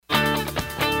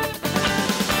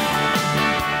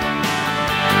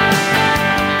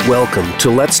Welcome to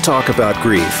Let's Talk About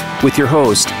Grief with your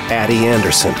host, Addie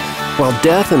Anderson. While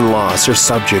death and loss are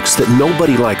subjects that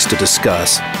nobody likes to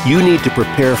discuss, you need to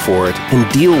prepare for it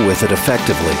and deal with it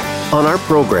effectively. On our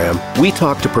program, we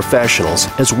talk to professionals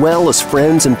as well as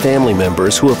friends and family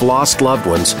members who have lost loved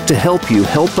ones to help you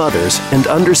help others and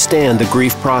understand the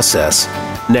grief process.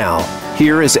 Now,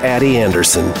 here is Addie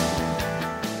Anderson.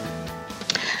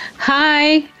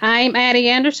 Hi, I'm Addie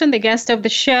Anderson, the guest of the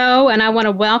show, and I want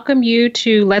to welcome you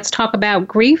to Let's Talk About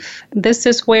Grief. This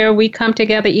is where we come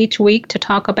together each week to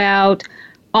talk about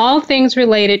all things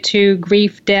related to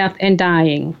grief, death, and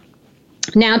dying.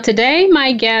 Now, today,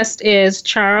 my guest is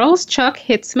Charles Chuck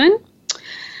Hitzeman.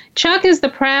 Chuck is the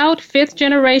proud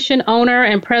fifth-generation owner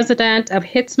and president of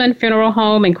Hitzeman Funeral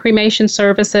Home and Cremation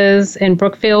Services in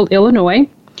Brookfield, Illinois.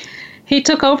 He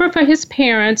took over for his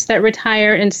parents that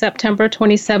retired in September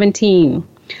 2017.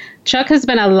 Chuck has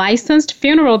been a licensed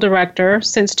funeral director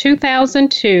since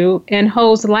 2002 and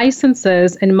holds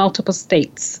licenses in multiple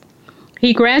states.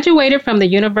 He graduated from the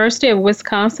University of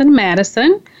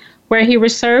Wisconsin-Madison, where he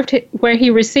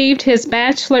received his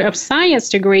Bachelor of Science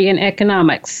degree in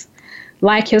economics.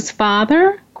 Like his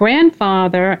father,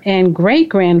 grandfather, and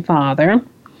great-grandfather,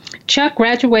 Chuck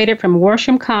graduated from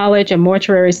Worsham College of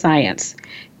Mortuary Science.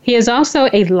 He is also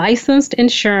a licensed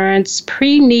insurance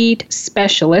pre-need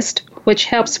specialist, which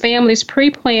helps families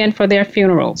pre-plan for their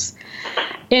funerals.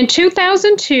 In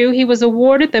 2002, he was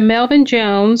awarded the Melvin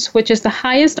Jones, which is the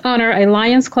highest honor a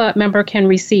Lions Club member can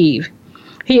receive.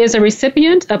 He is a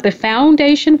recipient of the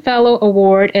Foundation Fellow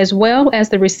Award as well as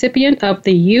the recipient of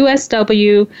the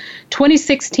USW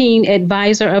 2016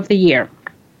 Advisor of the Year.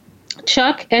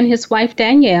 Chuck and his wife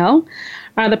Danielle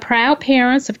are the proud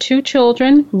parents of two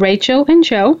children, Rachel and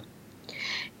Joe.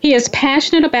 He is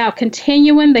passionate about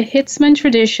continuing the Hitzeman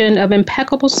tradition of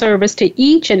impeccable service to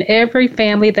each and every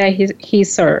family that he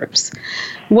serves.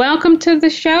 Welcome to the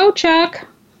show, Chuck.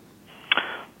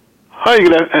 Hi,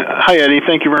 Eddie.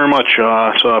 Thank you very much.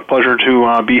 It's a pleasure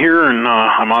to be here, and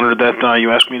I'm honored that you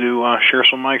asked me to share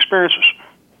some of my experiences.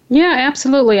 Yeah,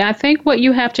 absolutely. I think what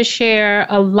you have to share,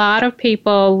 a lot of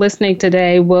people listening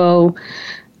today will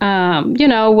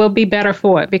be better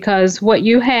for it, because what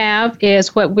you have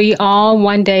is what we all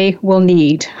one day will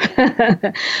need.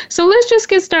 So let's just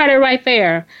get started right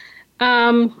there.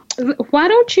 Why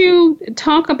don't you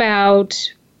talk about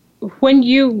when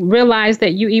you realized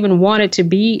that you even wanted to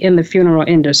be in the funeral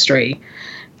industry?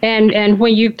 And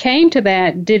when you came to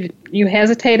that, did you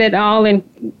hesitate at all in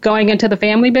going into the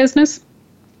family business?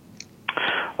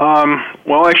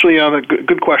 Well, actually,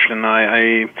 good question.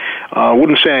 I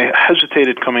wouldn't say I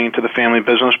hesitated coming into the family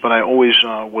business, but I always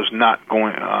was not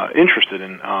interested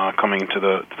in coming into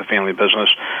the family business.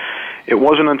 It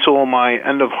wasn't until my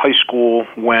end of high school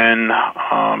when,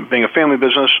 being a family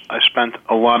business, I spent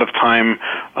a lot of time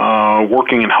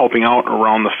working and helping out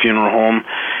around the funeral home.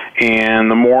 And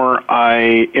the more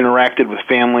I interacted with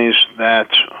families that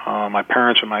my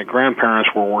parents and my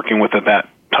grandparents were working with at that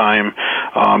time,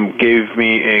 gave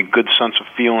me a good sense of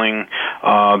feeling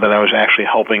that I was actually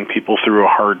helping people through a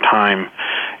hard time.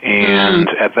 And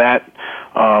at that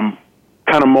kind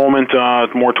of moment,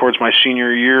 more towards my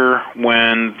senior year,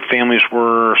 when families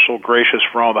were so gracious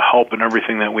for all the help and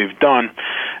everything that we've done,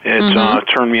 it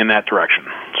turned me in that direction.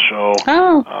 So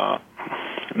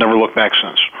never looked back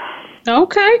since.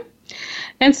 Okay.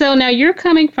 And so now you're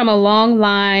coming from a long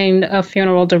line of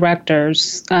funeral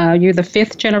directors. You're the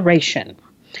fifth generation.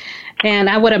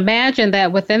 And I would imagine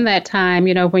that within that time,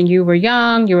 when you were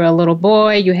young, you were a little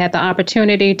boy, you had the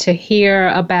opportunity to hear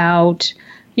about,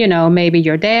 maybe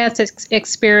your dad's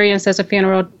experience as a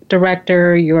funeral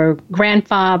director, your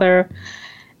grandfather.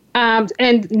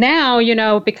 And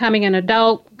now, becoming an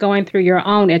adult, going through your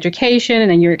own education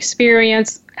and your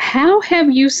experience, how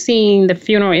have you seen the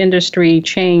funeral industry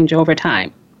change over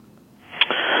time?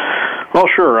 Well,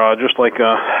 sure. Just like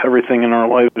everything in our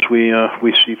lives,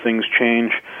 we see things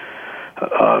change.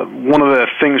 One of the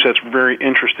things that's very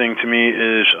interesting to me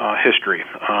is history.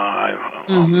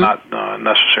 Not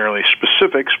necessarily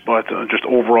specifics, but just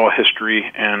overall history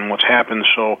and what's happened.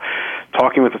 So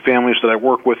talking with the families that I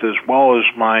work with, as well as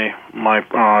my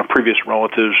previous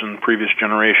relatives and previous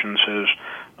generations, has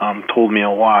told me a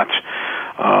lot.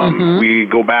 We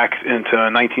go back into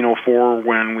 1904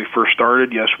 when we first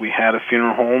started. Yes, we had a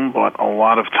funeral home, but a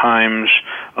lot of times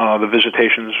the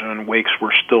visitations and wakes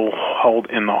were still held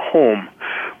in the home,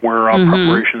 where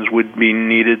preparations would be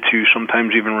needed to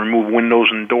sometimes even remove windows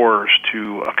and doors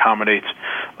to accommodate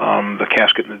the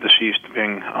casket and the deceased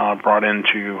being brought in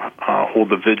to hold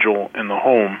the vigil in the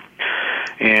home.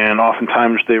 And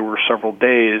oftentimes they were several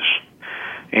days.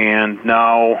 And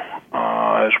now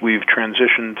as we've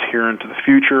transitioned here into the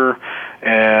future,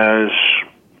 as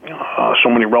so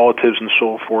many relatives and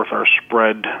so forth are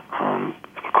spread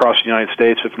across the United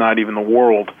States, if not even the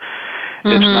world.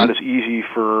 Mm-hmm. It's not as easy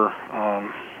for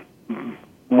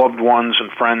loved ones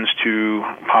and friends to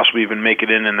possibly even make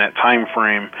it in that time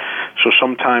frame. So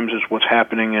sometimes what's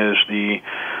happening is the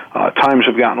times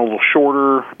have gotten a little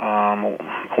shorter.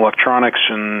 Electronics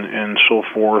and so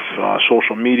forth,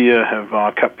 social media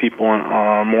have kept people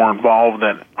more involved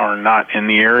that are not in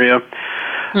the area.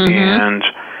 Mm-hmm. And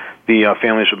the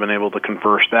families have been able to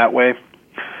converse that way.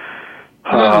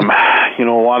 A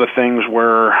lot of things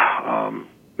where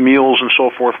meals and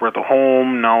so forth were at the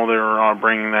home. Now they're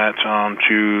bringing that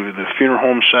to the funeral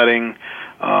home setting.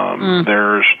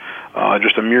 There's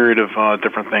just a myriad of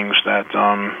different things that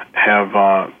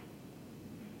have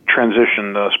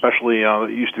transitioned, especially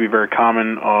it used to be very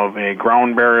common of a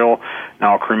ground burial.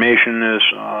 Now cremation is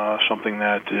something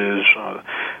that is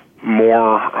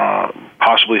more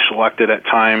possibly selected at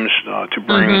times to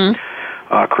bring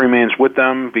cremains with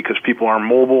them, because people are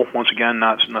mobile, once again,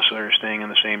 not necessarily staying in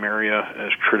the same area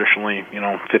as traditionally,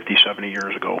 50, 70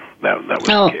 years ago. That was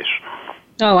the case.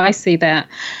 Oh, I see that.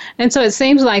 And so it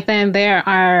seems like then there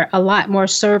are a lot more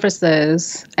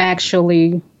services that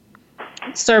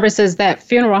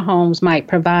funeral homes might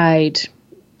provide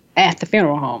at the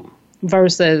funeral home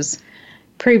versus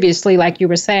previously, like you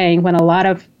were saying,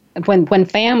 when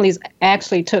families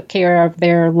actually took care of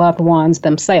their loved ones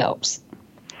themselves.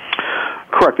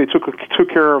 Correct. They took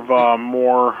care of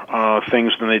more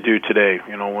things than they do today.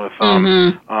 With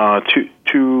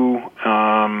two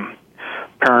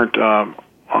parent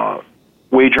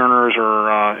wage earners or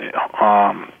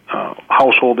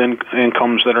household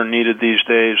incomes that are needed these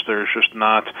days. There's just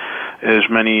not as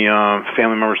many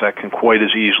family members that can quite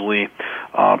as easily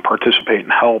participate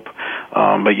and help.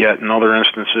 But yet, in other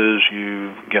instances,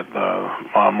 you get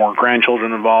more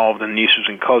grandchildren involved and nieces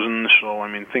and cousins. So,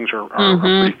 things are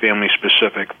pretty family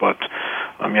specific. But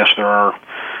yes, there are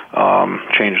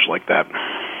changes like that.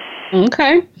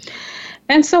 Okay.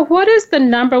 And so what is the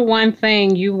number one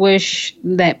thing you wish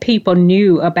that people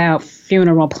knew about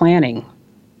funeral planning?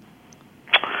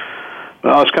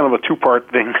 Well, it's kind of a two-part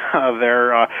thing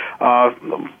there.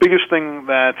 The biggest thing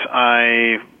that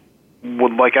I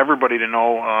would like everybody to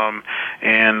know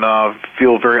and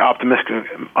feel very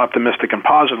optimistic and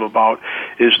positive about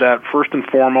is that, first and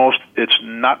foremost, it's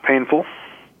not painful,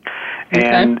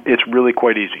 and it's really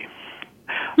quite easy.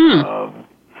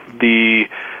 The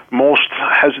most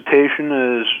hesitation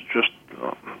is just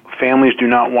families do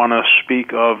not want to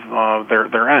speak of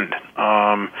their end.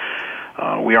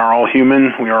 We are all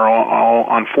human. We are all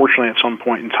unfortunately, at some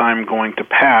point in time, going to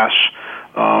pass.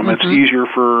 It's easier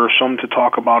for some to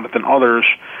talk about it than others,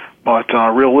 but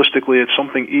realistically, it's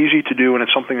something easy to do, and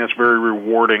it's something that's very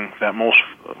rewarding that most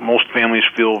families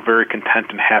feel very content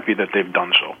and happy that they've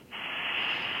done so.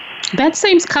 That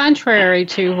seems contrary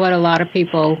to what a lot of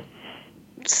people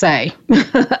say,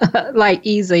 like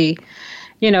easy.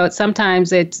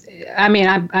 Sometimes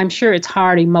I'm sure it's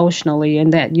hard emotionally,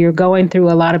 and that you're going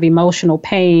through a lot of emotional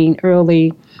pain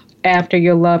early after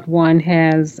your loved one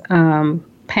has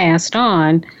passed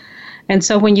on. And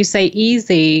so when you say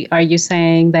easy, are you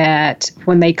saying that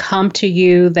when they come to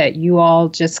you that you all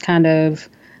just kind of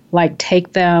like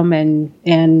take them and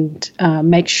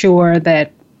make sure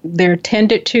that they're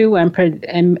tended to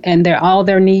and all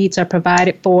their needs are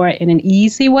provided for in an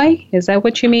easy way? Is that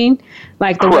what you mean?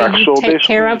 Like the Correct. way you take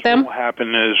care of them? What will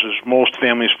happen is most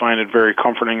families find it very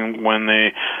comforting when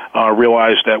they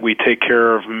realize that we take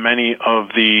care of many of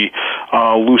the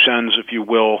loose ends, if you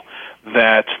will,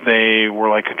 that they were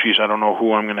like, geez, I don't know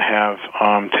who I'm going to have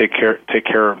take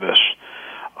care of this.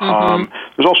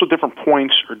 There's also different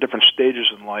points or different stages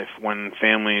in life when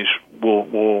families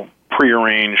will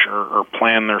prearrange or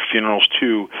plan their funerals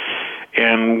too.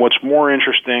 And what's more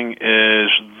interesting is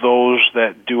those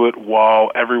that do it while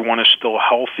everyone is still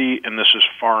healthy and this is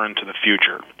far into the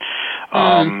future.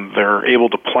 They're able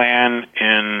to plan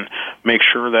and make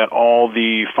sure that all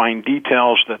the fine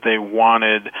details that they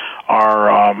wanted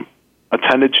are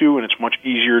attended to, and it's much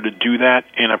easier to do that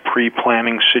in a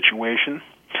pre-planning situation.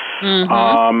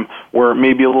 Where it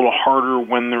may be a little harder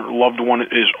when their loved one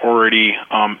is already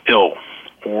ill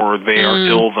or they are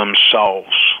ill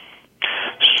themselves.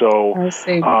 So, that's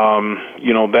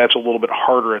a little bit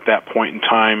harder at that point in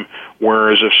time,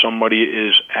 whereas if somebody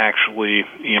is actually,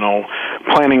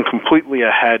 planning completely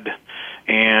ahead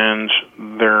and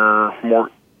they're more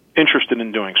interested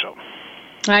in doing so.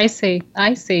 I see.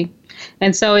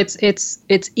 And so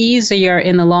it's easier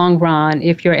in the long run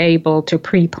if you're able to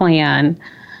pre-plan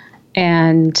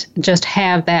and just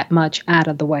have that much out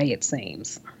of the way, it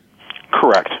seems.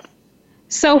 Correct.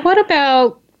 So what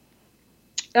about,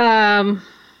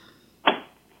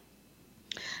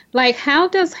 like, how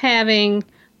does having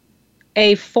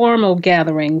a formal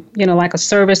gathering, like a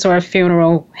service or a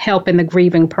funeral, help in the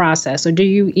grieving process, or do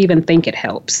you even think it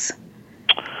helps?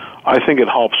 I think it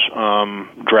helps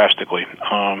drastically.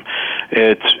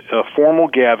 It's a formal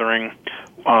gathering.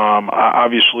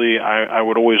 Obviously, I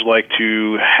would always like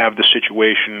to have the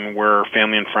situation where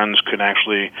family and friends could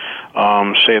actually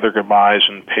say their goodbyes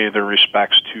and pay their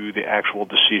respects to the actual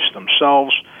deceased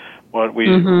themselves. But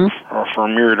for a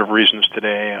myriad of reasons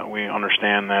today, we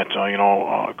understand that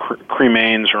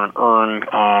cremains or an urn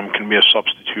can be a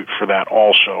substitute for that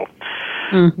also.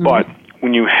 But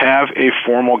when you have a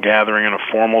formal gathering and a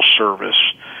formal service,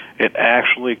 it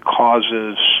actually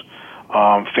causes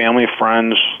family,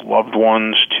 friends, loved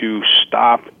ones to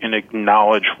stop and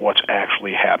acknowledge what's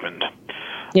actually happened.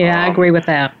 Yeah, I agree with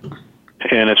that.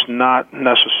 And it's not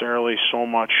necessarily so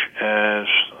much as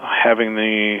having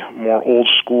the more old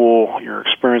school, you're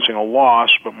experiencing a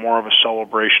loss, but more of a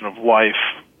celebration of life,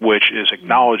 which is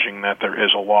acknowledging that there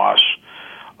is a loss.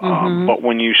 But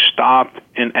when you stop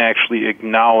and actually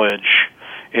acknowledge,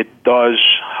 it does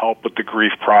help with the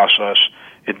grief process.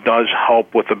 It does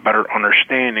help with a better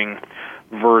understanding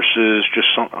versus just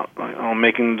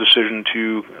making the decision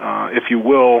to, if you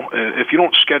will, if you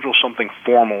don't schedule something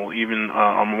formal, even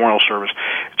a memorial service,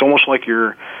 it's almost like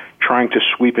you're trying to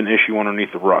sweep an issue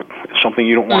underneath the rug. It's something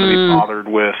you don't want to be bothered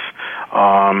with.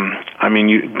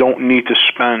 You don't need to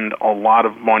spend a lot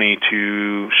of money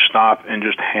to stop and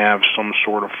just have some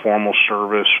sort of formal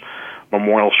service,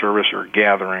 memorial service, or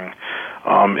gathering.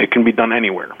 It can be done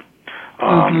anywhere.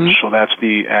 So that's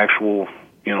the actual,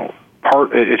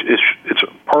 part. It's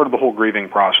part of the whole grieving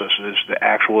process is the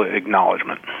actual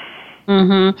acknowledgement.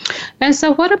 And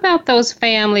so what about those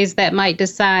families that might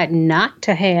decide not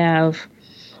to have,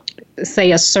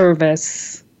 say, a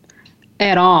service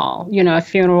at all, a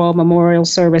funeral, memorial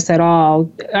service at all?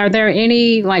 Are there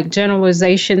any,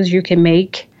 generalizations you can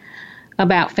make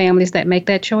about families that make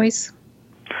that choice?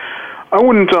 I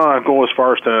wouldn't go as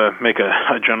far as to make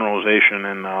a generalization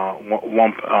and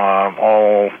lump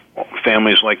all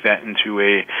families like that into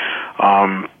a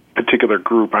particular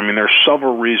group. There's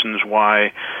several reasons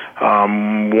why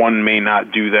one may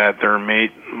not do that. There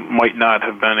might not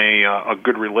have been a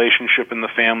good relationship in the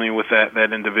family with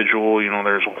that individual.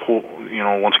 There's a whole,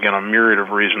 once again, a myriad of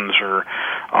reasons or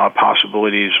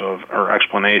possibilities or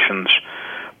explanations.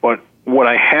 But what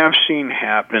I have seen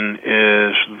happen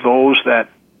is those that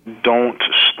don't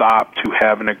stop to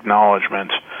have an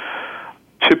acknowledgement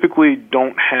typically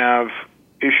don't have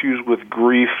issues with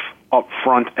grief up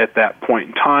front at that point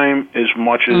in time as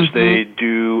much as they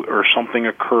do or something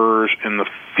occurs in the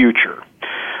future.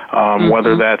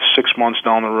 Whether that's 6 months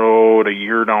down the road, a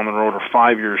year down the road, or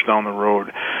 5 years down the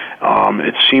road,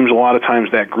 it seems a lot of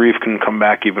times that grief can come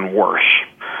back even worse.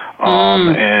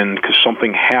 And because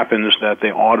something happens that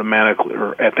they automatically,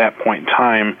 or at that point in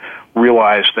time,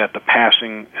 realize that the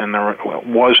passing and there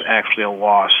was actually a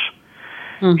loss.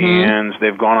 And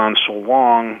they've gone on so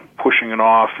long pushing it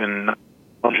off and not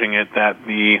acknowledging it that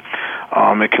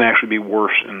it can actually be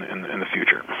worse in the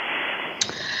future.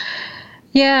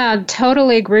 Yeah,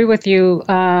 totally agree with you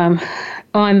on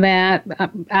that.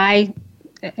 I,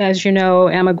 as you know,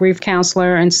 am a grief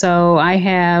counselor, and so I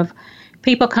have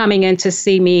people coming in to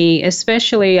see me,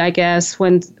 especially, I guess,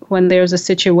 when there's a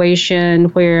situation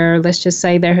where, let's just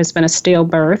say, there has been a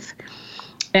stillbirth,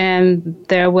 and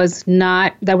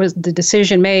the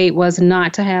decision made was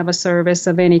not to have a service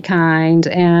of any kind,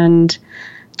 and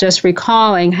just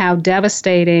recalling how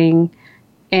devastating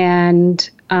and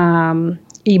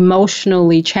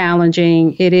emotionally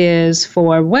challenging it is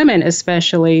for women,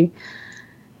 especially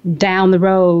down the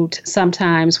road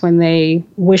sometimes when they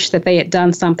wish that they had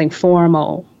done something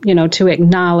formal, to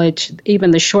acknowledge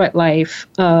even the short life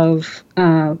of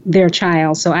their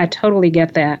child. So I totally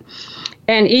get that.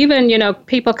 And even,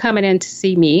 people coming in to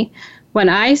see me, when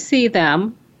I see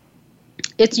them,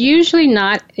 it's usually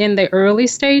not in the early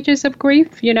stages of grief.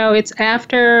 It's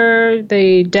after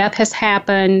the death has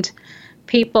happened.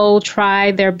 People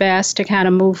try their best to kind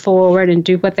of move forward and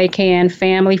do what they can.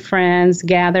 Family, friends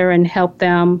gather and help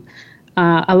them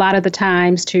a lot of the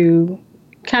times to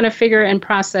kind of figure and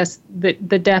process the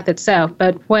death itself.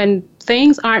 But when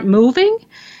things aren't moving,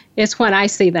 it's when I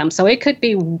see them. So it could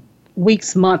be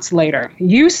weeks, months later.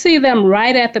 You see them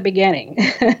right at the beginning.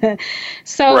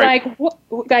 So, right.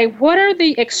 what are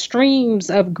the extremes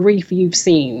of grief you've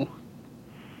seen?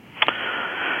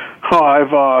 Oh,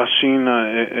 I've seen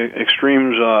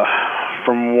extremes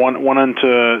from one end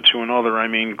to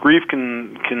another. Grief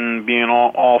can be in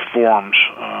all forms.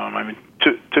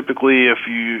 typically, if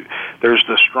there's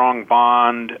the strong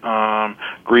bond,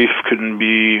 grief can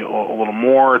be a little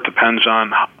more. It depends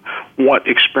on what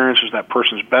experiences that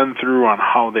person's been through, on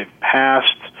how they've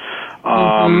passed,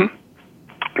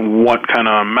 what kind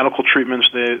of medical treatments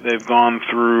they've gone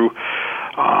through.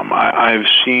 I've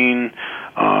seen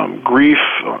grief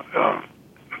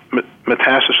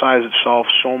metastasize itself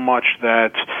so much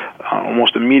that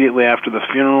almost immediately after the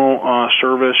funeral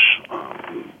service,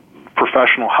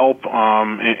 professional help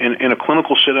in a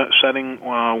clinical setting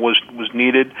was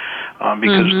needed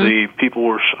because the people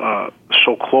were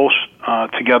so close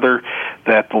together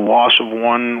that the loss of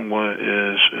one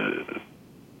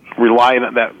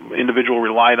that individual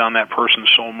relied on that person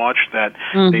so much that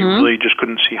they really just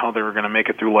couldn't see how they were going to make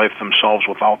it through life themselves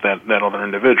without that other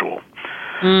individual.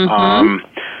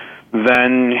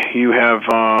 Then you have,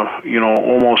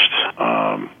 almost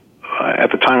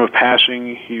at the time of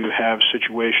passing, you have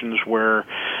situations where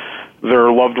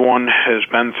their loved one has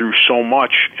been through so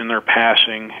much in their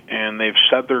passing, and they've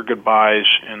said their goodbyes,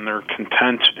 and they're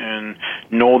content and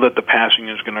know that the passing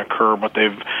is going to occur, but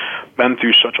they've been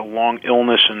through such a long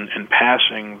illness and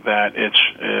passing that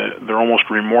they're almost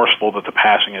remorseful that the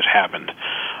passing has happened.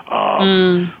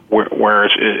 Where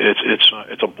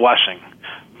it's a blessing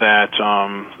that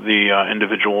the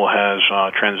individual has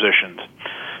transitioned.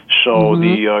 So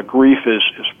the grief is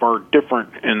far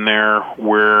different in there,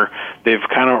 where they've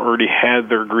kind of already had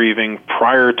their grieving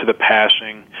prior to the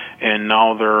passing, and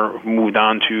now they're moved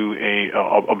on to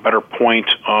a better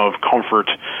point of comfort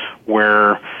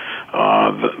where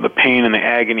the pain and the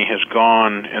agony has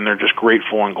gone, and they're just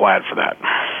grateful and glad for that.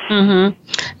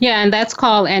 Yeah, and that's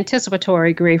called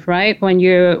anticipatory grief, right? When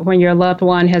your loved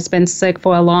one has been sick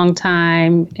for a long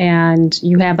time, and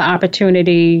you have the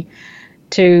opportunity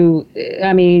to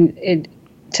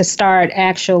start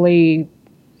actually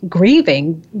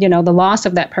grieving, the loss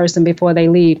of that person before they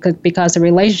leave, because the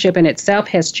relationship in itself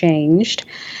has changed.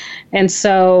 And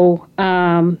so,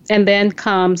 and then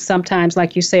comes sometimes,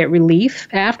 like you said, relief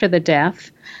after the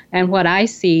death. And what I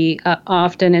see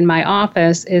often in my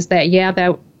office is that,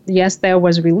 yes, there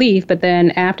was relief, but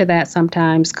then after that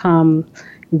sometimes come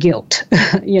guilt,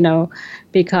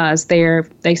 because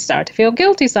they start to feel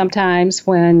guilty sometimes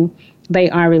when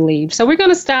they are relieved. So we're going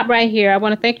to stop right here. I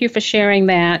want to thank you for sharing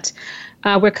that.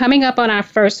 We're coming up on our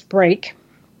first break.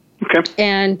 Okay.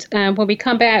 And when we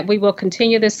come back, we will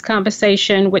continue this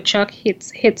conversation with Chuck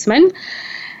Hitzeman.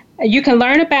 You can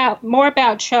learn more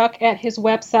about Chuck at his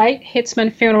website,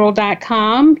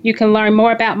 hitzemanfuneral.com. You can learn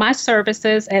more about my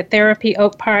services at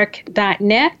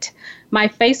therapyoakpark.net. My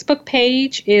Facebook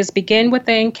page is Begin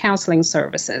Within Counseling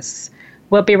Services.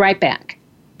 We'll be right back.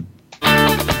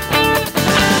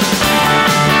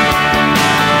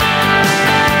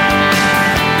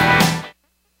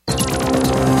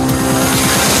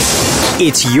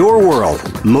 It's your world.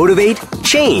 Motivate,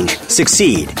 change,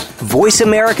 succeed.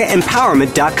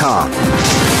 VoiceAmericaEmpowerment.com.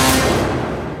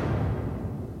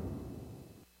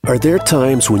 Are there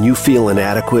times when you feel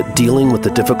inadequate dealing with the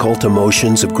difficult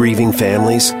emotions of grieving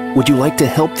families? Would you like to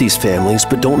help these families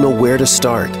but don't know where to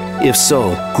start? If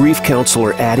so, grief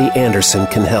counselor Addie Anderson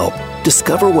can help.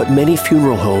 Discover what many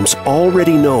funeral homes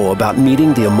already know about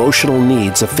meeting the emotional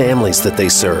needs of families that they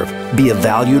serve. Be a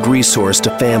valued resource to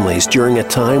families during a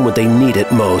time when they need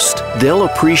it most. They'll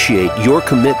appreciate your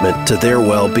commitment to their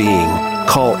well-being.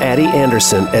 Call Addie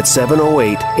Anderson at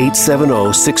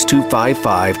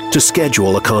 708-870-6255 to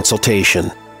schedule a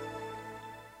consultation.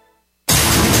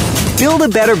 Build a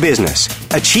better business.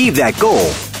 Achieve that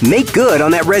goal. Make good on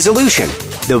that resolution.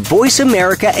 The Voice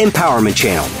America Empowerment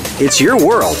Channel. It's your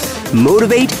world.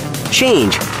 Motivate,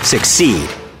 change, succeed.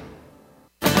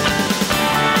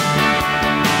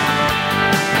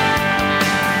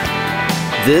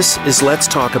 This is Let's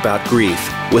Talk About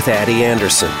Grief with Addie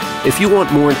Anderson. If you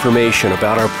want more information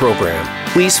about our program,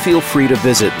 please feel free to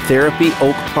visit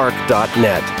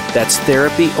therapyoakpark.net. That's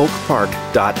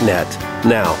therapyoakpark.net.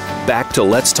 Now, back to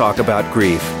Let's Talk About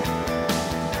Grief.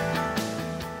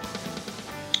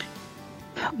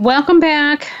 Welcome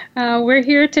back. We're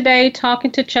here today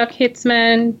talking to Chuck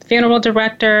Hitzeman, funeral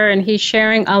director, and he's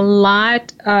sharing a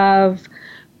lot of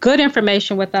good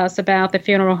information with us about the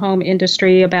funeral home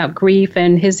industry, about grief,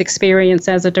 and his experience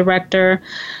as a director.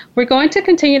 We're going to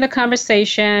continue the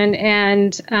conversation,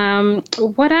 and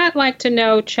what I'd like to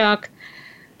know, Chuck,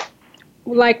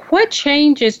 what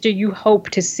changes do you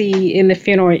hope to see in the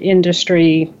funeral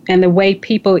industry and the way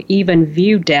people even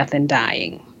view death and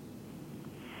dying?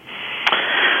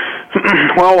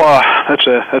 Well, that's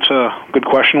a good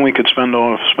question. We could spend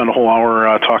a whole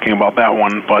hour talking about that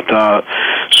one. But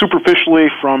superficially,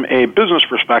 from a business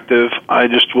perspective, I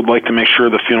just would like to make sure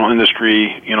the funeral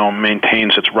industry,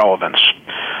 maintains its relevance,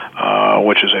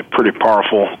 which is a pretty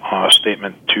powerful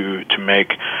statement to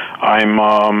make. I'm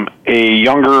a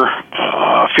younger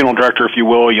funeral director, if you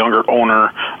will, a younger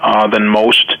owner than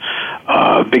most.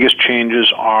 Biggest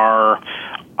changes are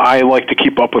I like to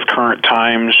keep up with current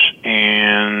times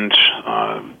and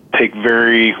take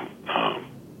very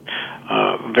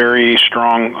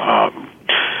strong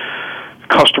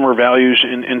customer values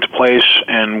into place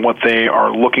and what they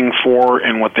are looking for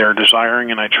and what they're desiring,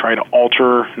 and I try to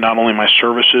alter not only my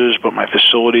services but my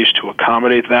facilities to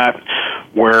accommodate that,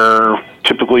 where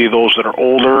typically those that are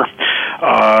older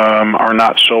are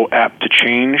not so apt to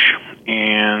change,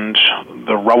 and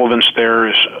the relevance there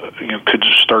is could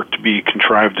start to be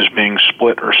contrived as being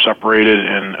split or separated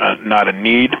and not a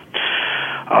need.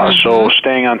 So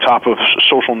staying on top of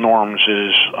social norms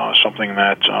is something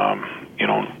that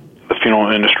the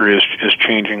funeral industry is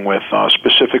changing with.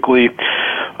 Specifically,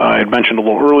 I had mentioned a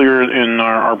little earlier in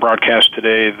our broadcast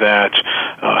today that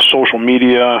social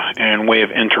media and way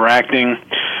of interacting,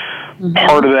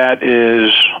 part of that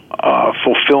is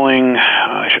fulfilling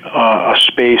a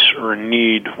space or a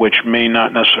need, which may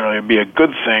not necessarily be a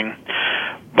good thing,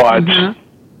 but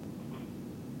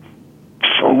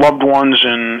loved ones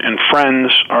and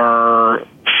friends are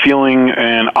feeling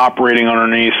and operating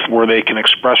underneath where they can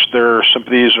express their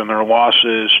sympathies and their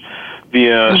losses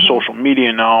via social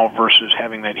media now versus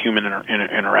having that human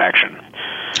interaction.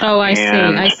 Oh, I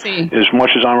see. As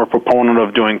much as I'm a proponent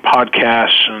of doing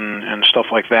podcasts and stuff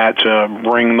like that to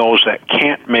bring those that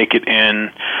can't make it in,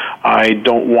 I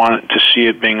don't want to see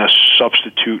it being a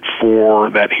substitute for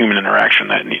that human interaction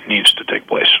that needs to take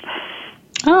place.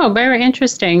 Oh, very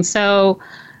interesting. So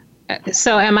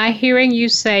am I hearing you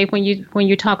say when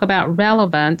you talk about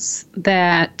relevance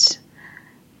that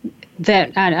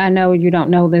I know you don't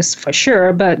know this for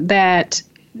sure, but that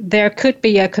there could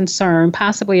be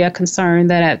possibly a concern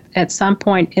that at some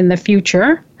point in the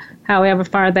future, however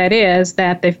far that is,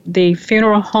 that the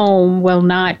funeral home will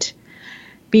not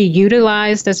be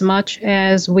utilized as much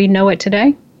as we know it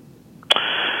today?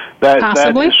 That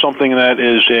is something that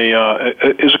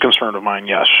is a concern of mine,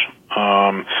 yes.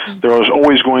 There was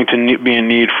always going to be a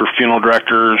need for funeral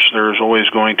directors. There's always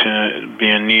going to be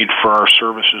a need for our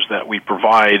services that we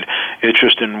provide. It's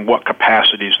just in what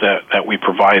capacities that we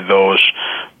provide those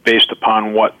based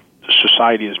upon what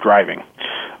society is driving.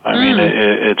 I mean,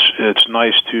 it's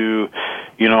nice to,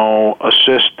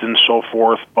 assist and so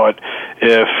forth, but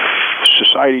if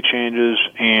society changes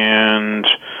and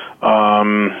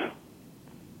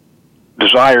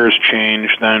desires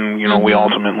change, then we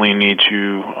ultimately need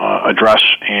to address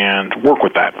and work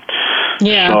with that.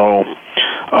 Yeah. So,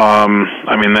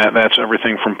 that's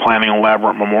everything from planning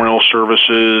elaborate memorial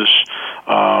services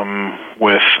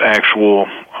with actual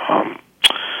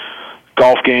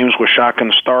golf games with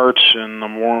shotgun starts and the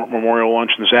memorial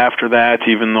luncheons after that.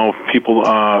 Even though people,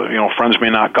 friends may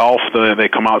not golf, they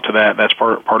come out to that. That's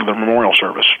part of the memorial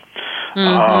service.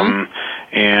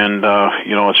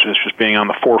 It's just being on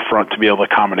the forefront to be able to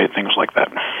accommodate things like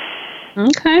that.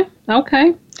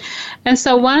 Okay. And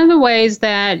so one of the ways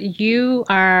that you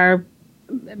are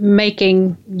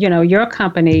making, your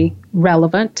company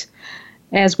relevant,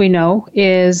 as we know,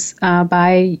 is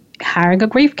by hiring a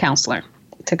grief counselor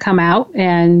to come out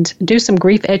and do some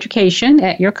grief education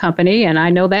at your company, and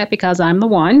I know that because I'm the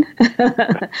one.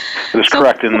 That's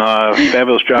correct, and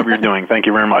fabulous job you're doing. Thank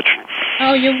you very much.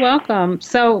 Oh, you're welcome.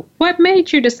 So what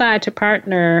made you decide to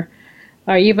partner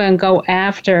or even go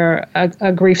after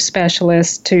a grief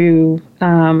specialist to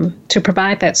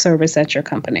provide that service at your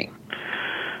company?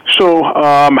 So,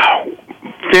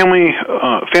 family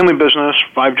business,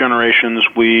 5 generations.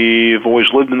 We've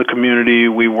always lived in the community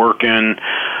we work in.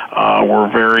 We're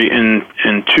very in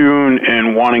tune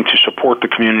and wanting to support the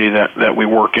community that we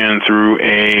work in through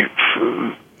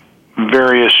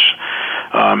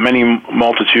many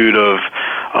multitude of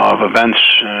events,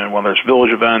 whether it's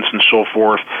village events and so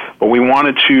forth. But we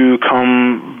wanted to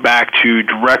come back to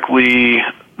directly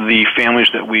the families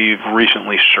that we've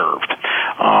recently served,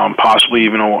 possibly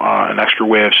even an extra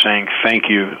way of saying thank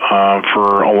you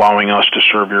for allowing us to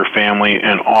serve your family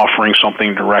and offering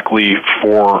something directly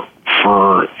for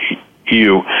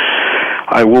you.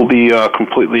 I will be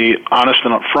completely honest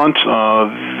and upfront.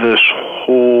 This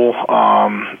whole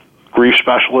grief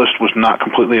specialist was not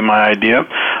completely my idea.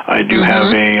 I do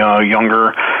have a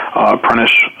younger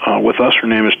apprentice with us. Her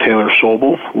name is Taylor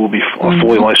Sobel, who will be a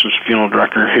fully licensed funeral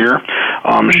director here.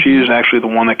 She is actually the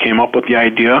one that came up with the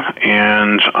idea,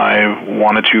 and I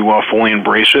wanted to fully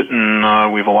embrace it,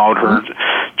 and we've allowed her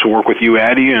to work with you,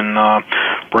 Addie, and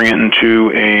bring it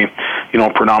into a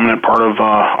predominant part of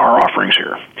our offerings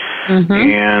here. Mm-hmm.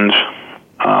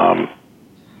 And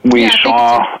we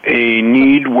saw a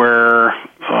need where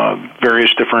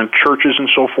various different churches and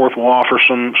so forth will offer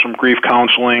some grief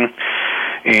counseling,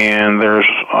 and there's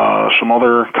some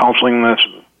other counseling that's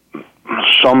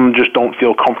some just don't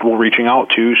feel comfortable reaching out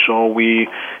to, so we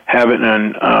have it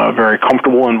in a very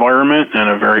comfortable environment and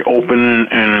a very open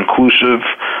and inclusive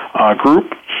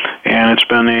group, and it's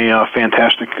been a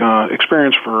fantastic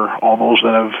experience for all those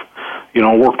that have,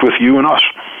 worked with you and us.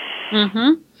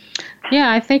 Mm-hmm.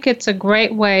 Yeah, I think it's a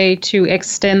great way to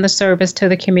extend the service to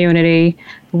the community.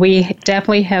 We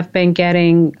definitely have been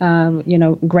getting,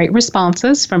 great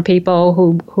responses from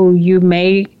people who you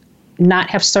may not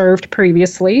have served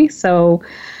previously. So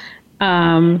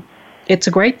it's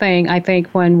a great thing, I think,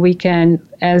 when we can,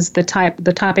 as the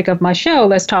topic of my show,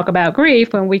 Let's Talk About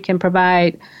Grief, when we can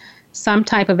provide some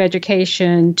type of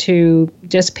education to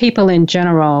just people in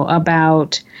general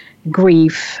about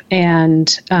grief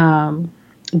and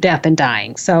death and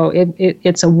dying. So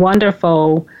it's a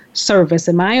wonderful service,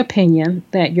 in my opinion,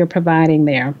 that you're providing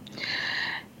there.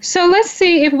 So let's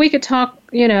see if we could talk,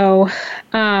 because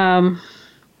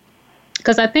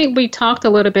I think we talked a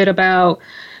little bit about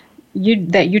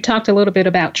you talked a little bit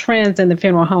about trends in the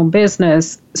funeral home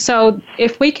business. So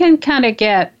if we can kind of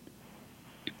get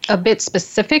a bit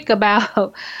specific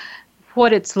about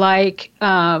what it's like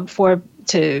to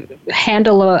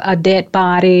handle a dead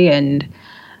body, and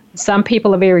some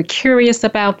people are very curious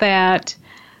about that.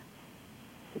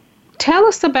 Tell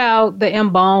us about the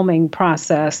embalming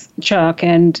process, Chuck,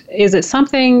 and is it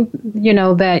something,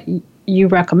 that you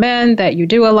recommend, that you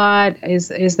do a lot?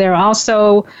 Is there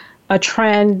also a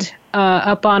trend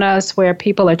up on us where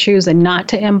people are choosing not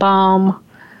to embalm?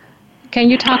 Can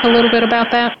you talk a little bit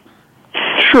about that?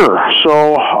 Sure.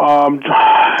 So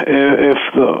if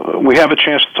we have a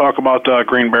chance to talk about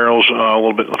green burials a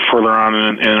little bit further on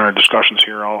in our discussions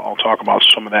here, I'll talk about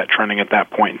some of that trending at that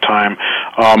point in time.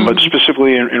 But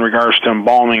specifically in regards to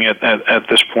embalming at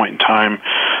this point in time,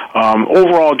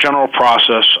 overall general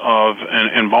process of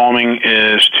embalming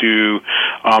is to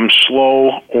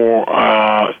slow or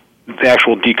the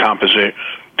actual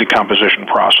decomposition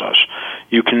process.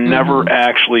 You can never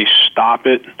actually stop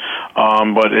it,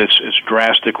 but it's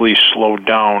drastically slowed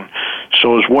down.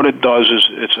 So what it does is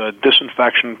it's a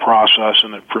disinfection process,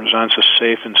 and it presents a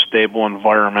safe and stable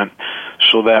environment,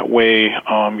 so that way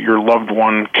your loved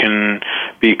one can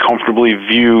be comfortably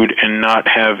viewed and not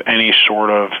have any sort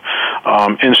of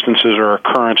instances or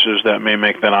occurrences that may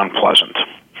make that unpleasant.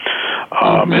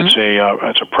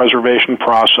 It's a preservation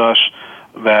process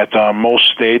that most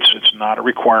states, it's not a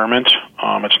requirement.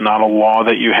 It's not a law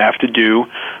that you have to do.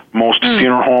 Most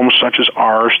funeral homes, such as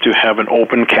ours, to have an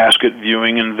open casket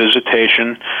viewing and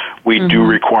visitation, we do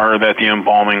require that the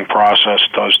embalming process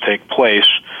does take place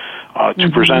to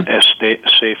present a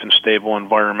safe and stable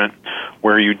environment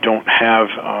where you don't have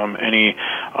any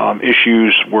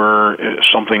issues where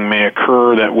something may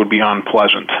occur that would be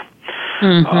unpleasant.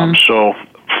 So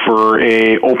for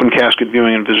a open casket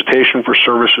viewing and visitation for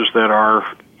services that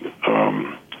are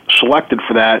selected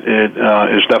for that, it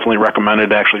is definitely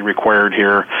recommended, actually required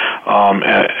here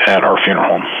at our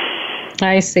funeral home.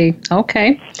 I see.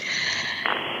 Okay.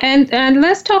 And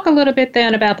let's talk a little bit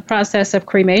then about the process of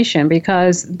cremation,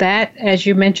 because that, as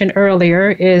you mentioned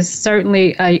earlier, is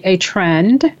certainly a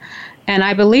trend. And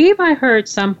I believe I heard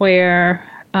somewhere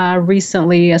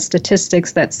recently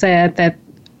statistics that said that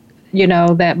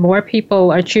that more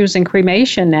people are choosing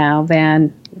cremation now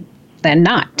than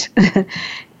not.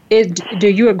 Do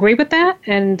you agree with that?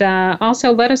 And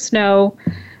also let us know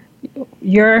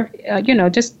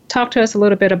just talk to us a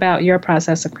little bit about your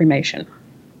process of cremation.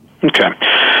 Okay.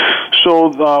 So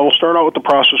we'll start out with the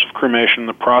process of cremation.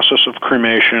 The process of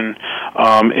cremation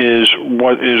is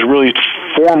what is really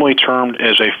formally termed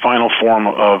as a final form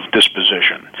of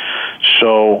disposition.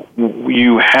 So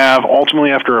you have,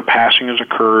 ultimately after a passing has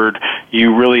occurred,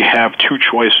 you really have two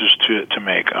choices to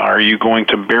make. Are you going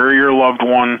to bury your loved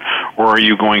one, or are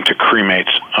you going to cremate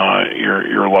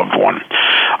your loved one?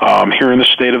 Here in the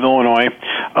state of Illinois,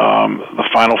 the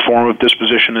final form of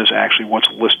disposition is actually what's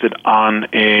listed on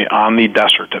the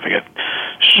death certificate.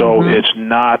 So it's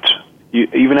not,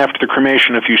 even after the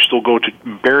cremation, if you still go to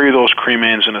bury those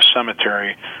cremains in a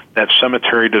cemetery, that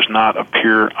cemetery does not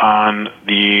appear on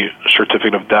the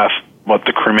certificate of death, but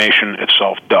the cremation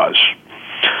itself does.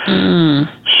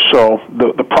 So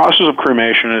the process of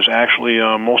cremation is actually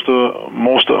most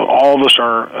of all of us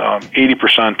are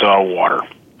 80% water.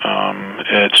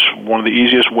 It's one of the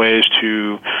easiest ways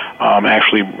to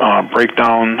actually break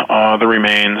down the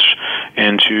remains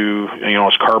into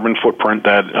its carbon footprint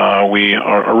that we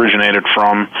originated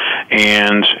from,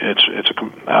 and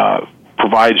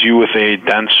provides you with a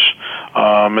dense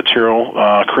material,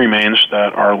 cremains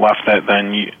that are left that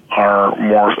then are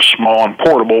more small and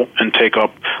portable and take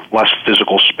up less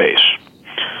physical space.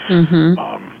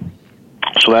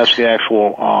 So that's the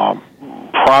actual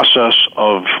process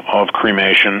of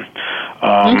cremation.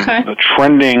 The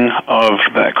trending of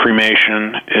that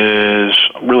cremation is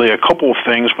really a couple of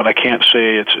things, but I can't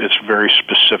say it's very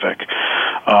specific.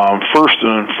 First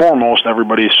and foremost,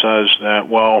 everybody says that,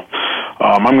 well,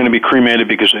 I'm going to be cremated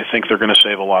because they think they're going to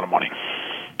save a lot of money.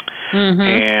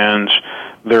 And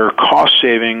their cost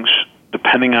savings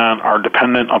are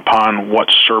dependent upon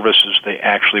what services they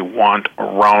actually want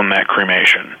around that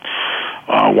cremation.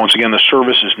 Once again, the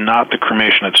service is not the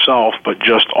cremation itself, but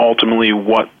just ultimately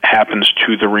what happens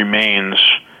to the remains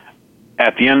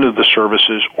at the end of the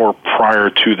services or prior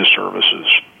to the services.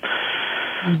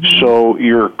 So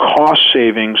your cost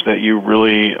savings that you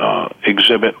really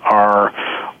exhibit are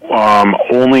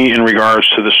only in regards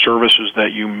to the services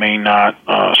that you may not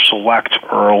select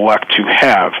or elect to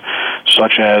have,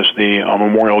 such as the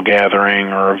memorial gathering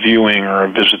or a viewing or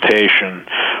a visitation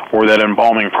or that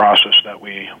embalming process that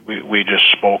we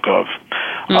just spoke of.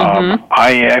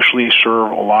 I actually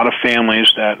serve a lot of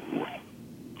families that,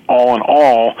 all in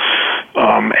all,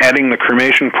 adding the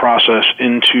cremation process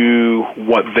into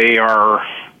what they are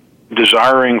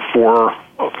desiring for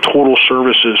total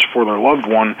services for their loved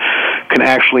one can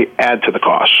actually add to the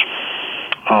cost.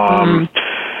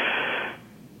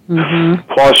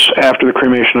 Plus, after the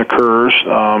cremation occurs,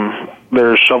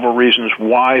 there's several reasons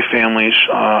why families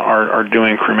are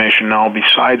doing cremation now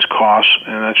besides costs,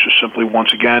 and that's just simply,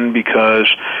 once again, because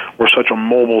we're such a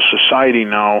mobile society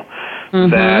now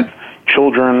that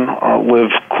children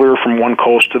live clear from one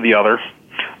coast to the other.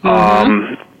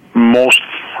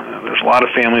 There's a lot of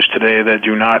families today that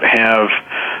do not have,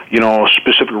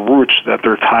 specific roots that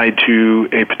they're tied to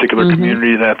a particular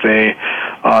community that they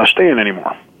stay in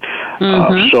anymore.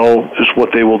 So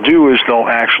what they will do is they'll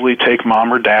actually take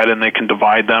mom or dad, and they can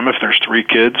divide them. If there's 3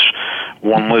 kids,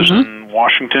 one lives in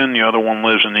Washington, the other one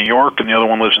lives in New York, and the other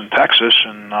one lives in Texas,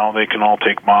 and now they can all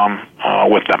take mom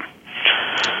with them.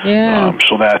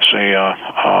 So that's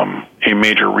a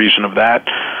major reason of that.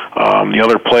 The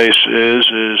other place is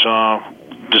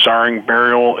desiring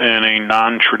burial in a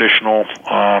non-traditional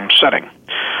setting,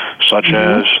 such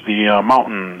as the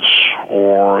mountains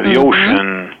or the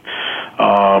ocean,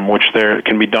 which there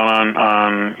can be done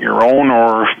on your own,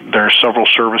 or there are several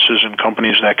services and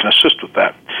companies that can assist with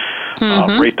that.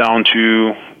 Right down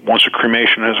to, once a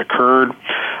cremation has occurred,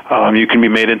 you can be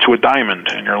made into a diamond,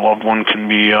 and your loved one can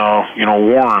be,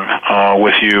 worn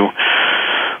with you.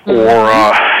 Or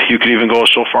you could even go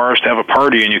so far as to have a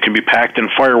party, and you can be packed in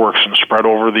fireworks and spread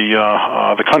over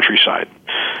the countryside.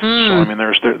 So I mean,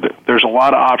 there's a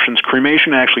lot of options.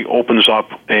 Cremation actually opens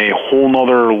up a whole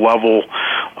nother level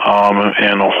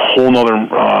and a whole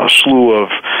nother slew of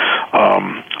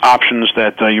options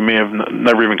that you may have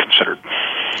never even considered.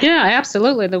 Yeah,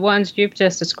 absolutely. The ones you've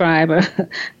just described,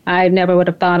 I never would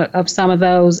have thought of some of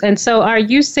those. And so, are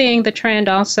you seeing the trend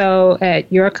also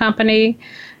at your company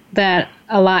that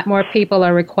a lot more people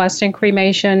are requesting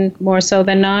cremation more so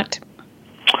than not?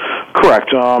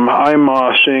 Correct.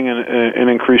 I'm seeing an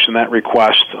increase in that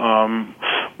request.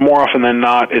 More often than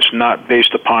not, it's not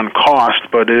based upon cost,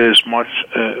 but it is much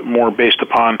more based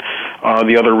upon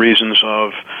the other reasons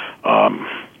of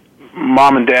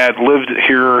mom and dad lived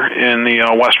here in the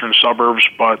western suburbs,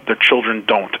 but their children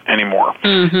don't anymore.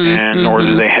 And nor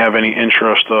do they have any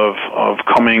interest of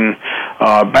coming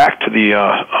back to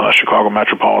the Chicago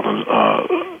metropolitan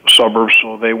suburbs,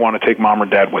 so they want to take mom or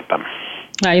dad with them.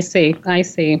 I see.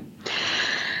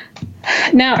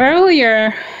 Now,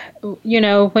 earlier,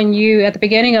 when you, at the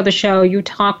beginning of the show, you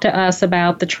talked to us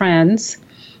about the trends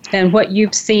and what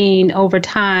you've seen over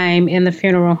time in the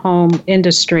funeral home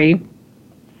industry.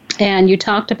 And you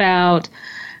talked about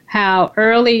how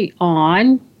early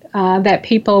on that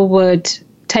people would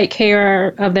take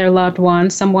care of their loved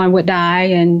ones. Someone would die,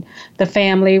 and the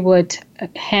family would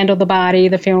handle the body,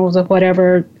 the funerals, or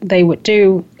whatever they would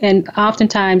do. And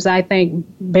oftentimes, I think,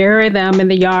 bury them in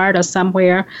the yard or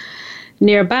somewhere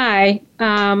nearby.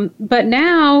 But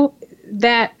now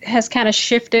that has kind of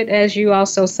shifted, as you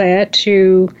also said,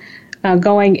 to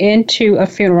going to a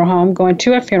funeral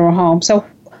home. So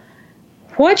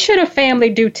what should a family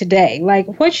do today?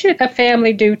 Like, what should a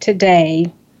family do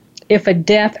today if a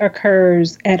death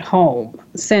occurs at home?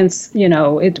 Since,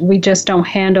 we just don't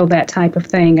handle that type of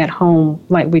thing at home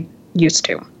like we used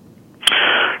to.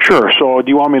 Sure. So do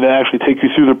you want me to actually take you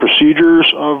through the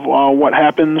procedures of what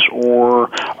happens, or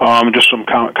just some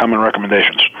common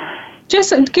recommendations?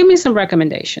 Just give me some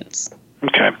recommendations.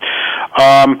 Okay.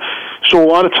 So a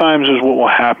lot of times is what will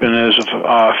happen is if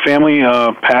a family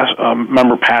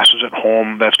member passes at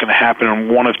home, that's going to happen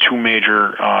in one of two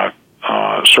major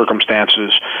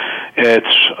circumstances.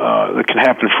 It can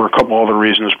happen for a couple other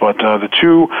reasons, but the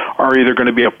two are either going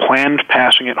to be a planned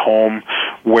passing at home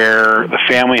where the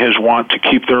family has want to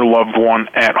keep their loved one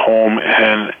at home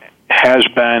and has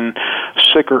been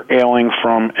sick or ailing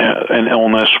from an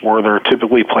illness where they're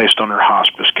typically placed under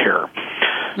hospice care.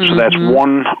 So that's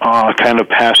one kind of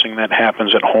passing that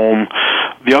happens at home.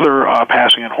 The other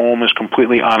passing at home is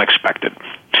completely unexpected.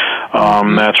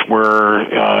 That's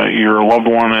where your loved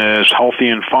one is healthy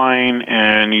and fine,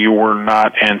 and you were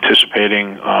not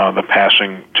anticipating the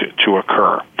passing to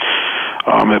occur.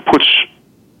 It puts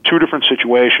two different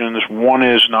situations. One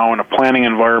is now in a planning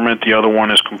environment. The other one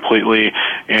is completely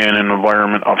in an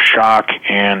environment of shock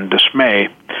and dismay.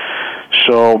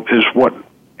 So is what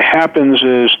happens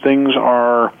is things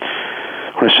are,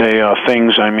 when I say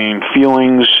things, I mean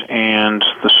feelings and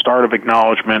the start of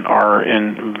acknowledgement are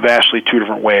in vastly two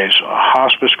different ways. A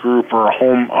hospice group or a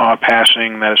home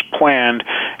passing that is planned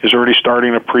is already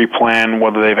starting to pre-plan.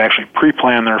 Whether they've actually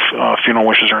pre-planned their funeral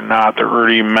wishes or not, they're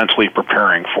already mentally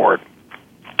preparing for it.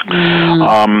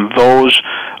 Those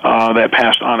that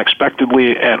passed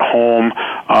unexpectedly at home,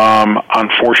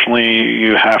 unfortunately,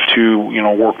 you have to,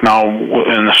 work now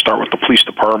and start with the police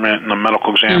department and the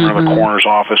medical examiner. The coroner's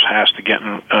office has to get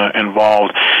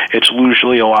involved. It's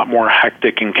usually a lot more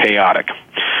hectic and chaotic.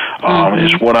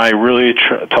 Is what I really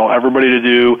tell everybody to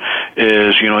do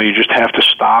is, you just have to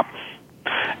stop.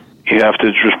 You have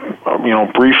to just,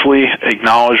 briefly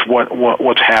acknowledge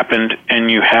what's happened, and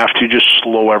you have to just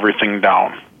slow everything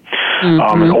down.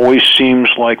 It always seems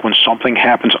like when something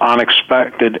happens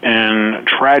unexpected and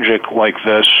tragic like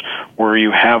this, where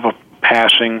you have a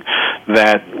passing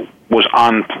that was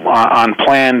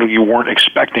unplanned, you weren't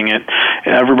expecting it,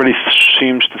 and everybody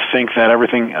seems to think that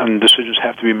everything and decisions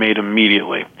have to be made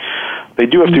immediately. They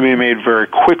do have to be made very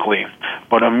quickly,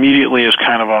 but immediately is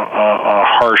kind of a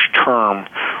harsh term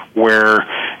where,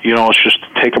 it's just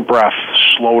take a breath,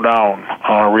 slow down,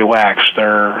 relax.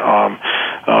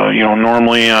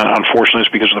 Normally, unfortunately, it's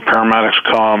because the paramedics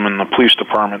come and the police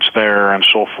department's there and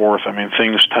so forth. I mean,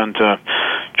 things tend to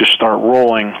just start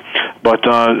rolling, but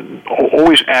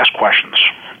always ask questions.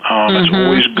 It's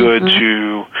always good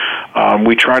to,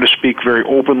 we try to speak very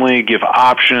openly, give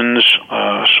options,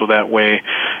 so that way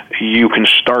you can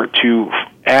start to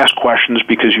ask questions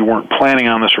because you weren't planning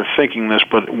on this or thinking this,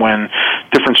 but when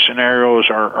different scenarios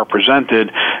are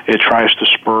presented, it tries to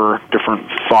spur different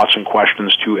thoughts and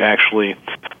questions to actually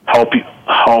help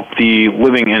the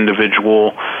living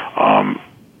individual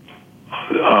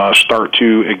start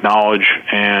to acknowledge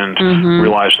and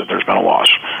realize that there's been a loss.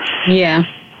 Yeah.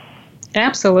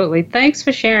 Absolutely. Thanks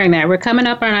for sharing that. We're coming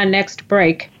up on our next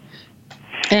break.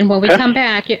 And when we come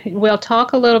back, we'll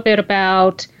talk a little bit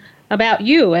about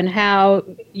you and how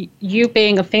you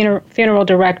being a funeral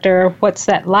director, what's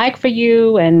that like for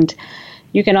you? And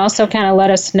you can also kind of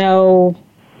let us know,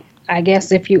 I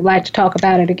guess, if you'd like to talk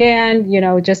about it again,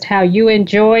 just how you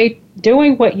enjoy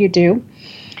doing what you do.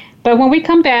 But when we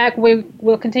come back,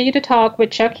 we'll continue to talk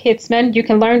with Chuck Hitzeman. You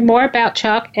can learn more about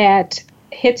Chuck at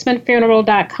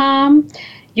HitzemanFuneral.com.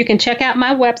 You can check out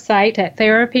my website at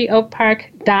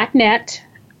therapyoakpark.net.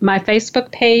 My Facebook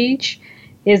page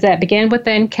is at Begin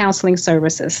Within Counseling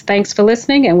Services. Thanks for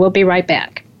listening, and we'll be right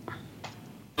back.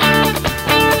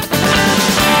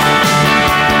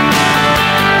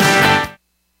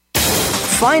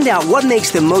 Find out what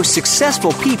makes the most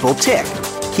successful people tick.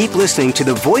 Keep listening to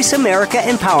the Voice America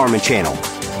Empowerment Channel,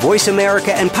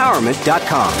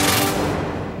 voiceamericaempowerment.com.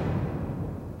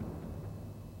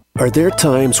 Are there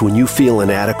times when you feel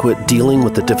inadequate dealing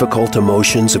with the difficult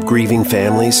emotions of grieving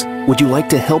families? Would you like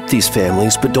to help these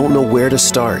families but don't know where to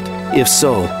start? If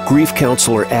so, grief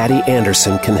counselor Addie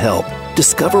Anderson can help.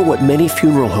 Discover what many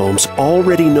funeral homes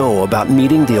already know about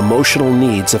meeting the emotional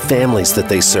needs of families that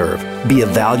they serve. Be a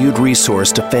valued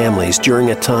resource to families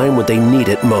during a time when they need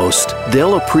it most.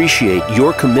 They'll appreciate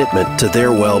your commitment to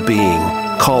their well-being.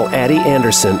 Call Addie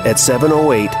Anderson at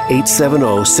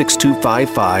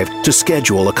 708-870-6255 to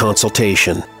schedule a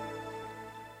consultation.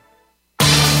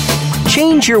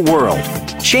 Change your world.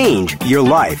 Change your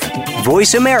life.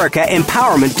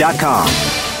 VoiceAmericaEmpowerment.com.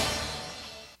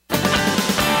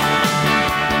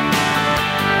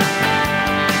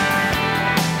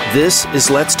 This is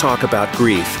Let's Talk About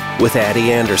Grief with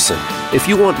Addie Anderson. If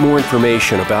you want more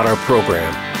information about our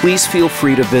program, please feel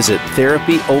free to visit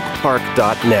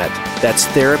therapyoakpark.net. That's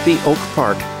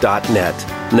therapyoakpark.net.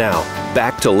 Now,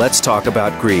 back to Let's Talk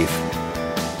About Grief.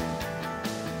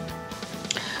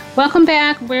 Welcome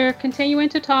back. We're continuing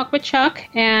to talk with Chuck,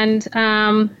 and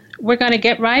we're going to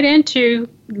get right into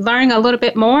learning a little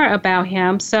bit more about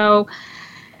him. So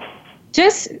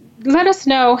just let us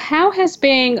know, how has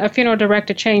being a funeral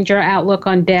director changed your outlook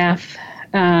on death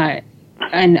and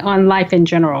on life in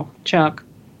general, Chuck?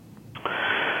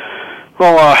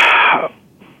 Well,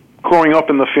 growing up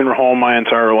in the funeral home my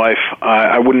entire life,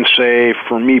 I wouldn't say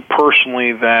for me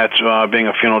personally that being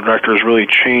a funeral director has really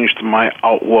changed my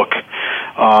outlook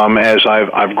as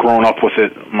I've grown up with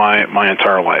it my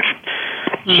entire life.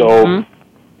 Mm-hmm. So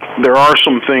there are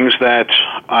some things that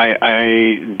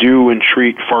I do and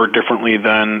treat far differently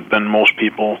than most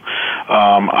people.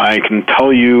 I can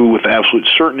tell you with absolute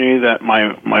certainty that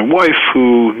my wife,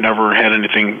 who never had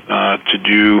anything to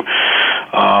do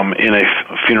in a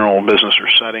funeral business or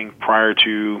setting prior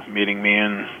to meeting me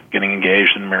and getting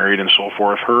engaged and married and so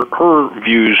forth, her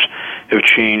views have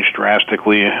changed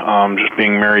drastically, just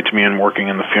being married to me and working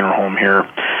in the funeral home here.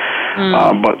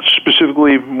 But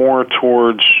specifically more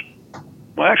towards,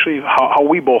 well, actually, how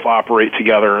we both operate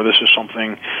together. This is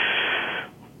something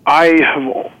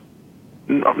I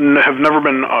have never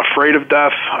been afraid of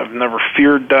death. I've never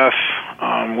feared death.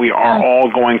 We are all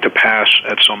going to pass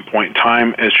at some point in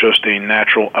time. It's just a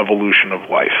natural evolution of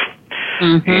life.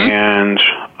 Mm-hmm. And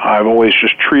I've always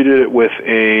just treated it with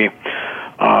a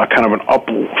kind of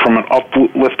from an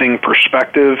uplifting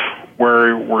perspective,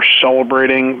 where we're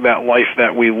celebrating that life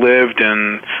that we lived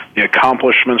and the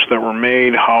accomplishments that were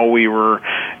made, how we were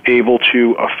able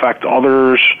to affect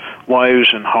others'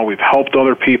 lives and how we've helped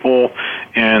other people,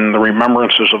 and the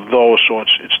remembrances of those. So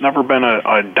it's never been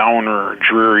a downer,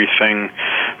 dreary thing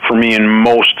for me in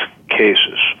most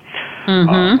cases.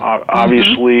 Mm-hmm.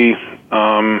 Obviously,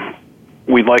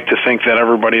 we'd like to think that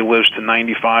everybody lives to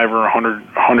 95 or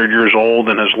 100 years old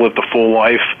and has lived a full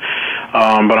life,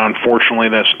 but unfortunately,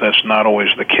 that's not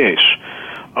always the case.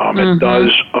 It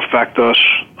does affect us,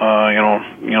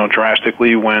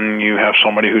 drastically when you have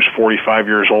somebody who's 45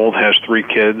 years old, has 3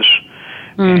 kids,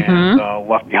 and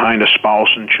left behind a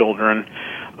spouse and children,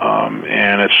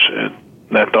 and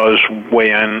that does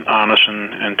weigh in on us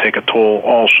and take a toll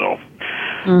also.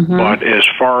 Mm-hmm. But as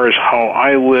far as how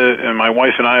I live, and my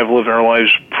wife and I have lived our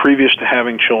lives previous to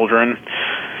having children,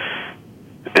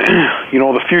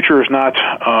 the future is not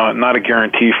a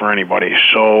guarantee for anybody.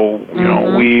 So,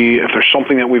 if there's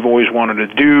something that we've always wanted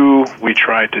to do, we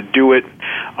try to do it.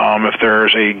 If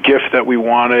there's a gift that we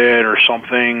wanted or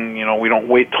something, we don't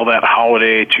wait till that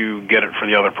holiday to get it for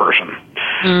the other person.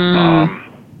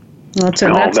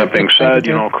 That being said,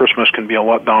 Christmas can be a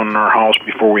letdown in our house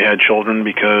before we had children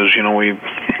because, we,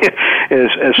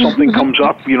 as something comes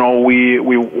up, we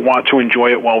want to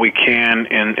enjoy it while we can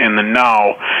in the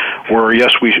now, where,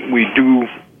 yes, we do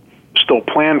still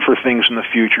plan for things in the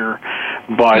future,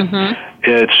 but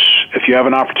it's, if you have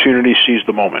an opportunity, seize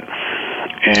the moment.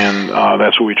 And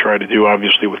that's what we try to do,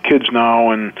 obviously, with kids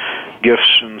now and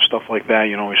gifts and stuff like that.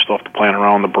 We still have to plan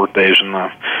around the birthdays and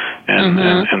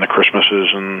the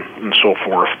Christmases and so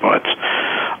forth. But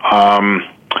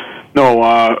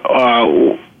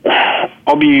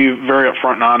I'll be very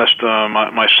upfront and honest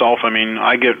myself. I mean,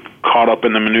 I get caught up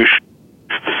in the minutiae,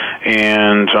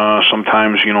 and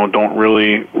sometimes don't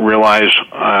really realize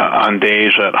on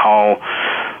days at how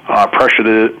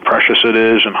precious it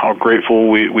is and how grateful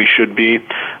we should be.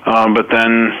 But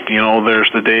then, there's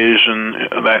the days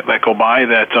and that go by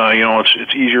that,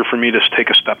 it's easier for me to take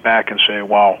a step back and say,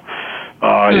 wow,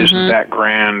 isn't that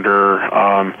grand? Or,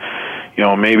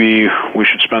 maybe we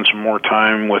should spend some more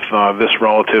time with this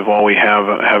relative while we have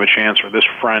a chance, or this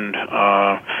friend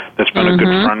that's been a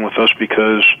good friend with us,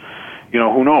 because,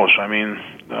 who knows? I mean,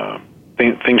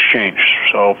 things change.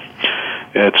 So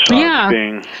it's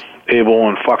being able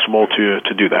and flexible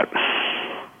to do that.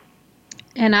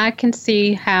 And I can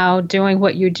see how doing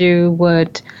what you do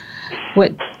would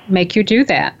make you do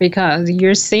that, because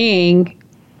you're seeing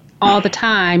all the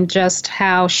time just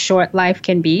how short life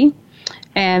can be,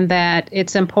 and that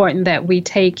it's important that we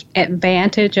take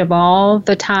advantage of all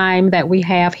the time that we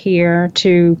have here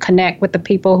to connect with the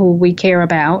people who we care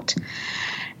about,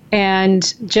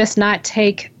 and just not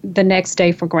take the next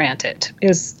day for granted.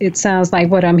 It sounds like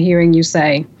what I'm hearing you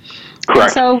say.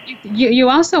 Correct. So you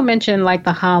also mentioned like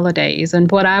the holidays,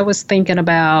 and what I was thinking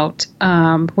about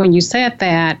when you said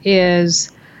that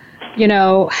is,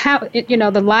 how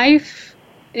the life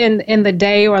in the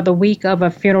day or the week of a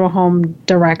funeral home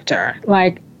director,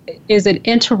 like, is it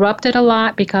interrupted a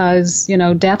lot because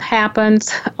death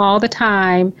happens all the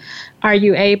time? Are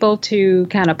you able to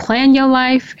kind of plan your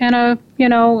life in a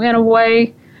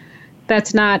way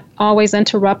that's not always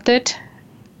interrupted?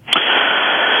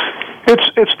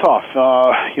 it's tough.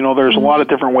 There's a lot of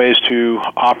different ways to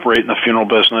operate in the funeral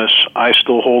business. I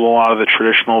still hold a lot of the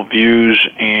traditional views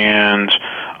and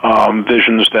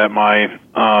visions that my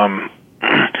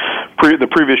the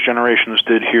previous generations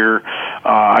did here.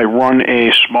 I run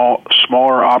a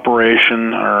smaller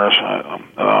operation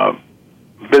or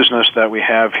business that we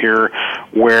have here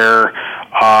where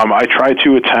I try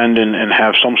to attend and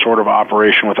have some sort of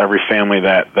operation with every family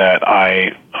that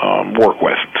I work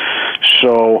with.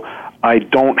 So I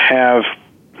don't have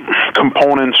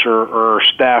components or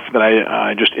staff that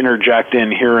I just interject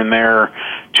in here and there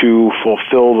to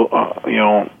fulfill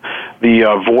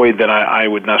the void that I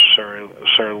would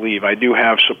necessarily leave. I do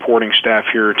have supporting staff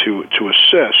here to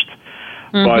assist,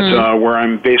 but where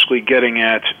I'm basically getting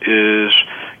at is,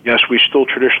 yes, we still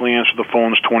traditionally answer the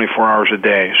phones 24 hours a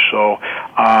day. So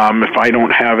if I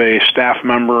don't have a staff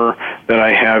member that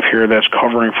I have here that's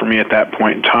covering for me at that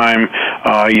point in time,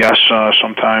 yes,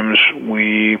 sometimes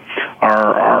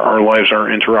our lives are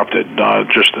interrupted.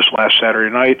 Just this last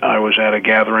Saturday night, I was at a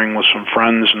gathering with some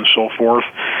friends and so forth,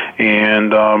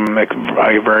 and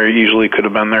I very easily could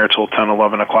have been there till 10,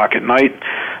 11 o'clock at night.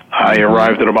 I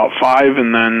arrived at about 5,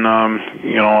 and then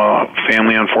a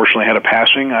family unfortunately had a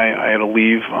passing. I had to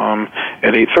leave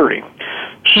at 8:30.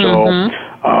 So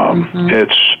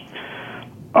it's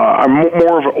I'm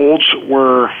more of an old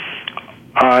where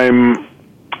I'm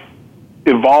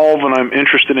evolve and I'm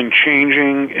interested in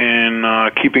changing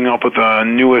and keeping up with the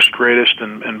newest, greatest,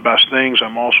 and best things.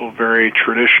 I'm also very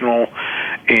traditional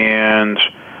and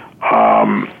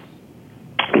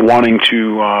wanting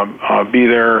to be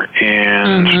there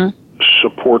and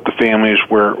support the families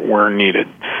where needed.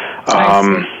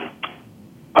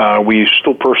 We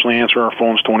still personally answer our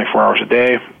phones 24 hours a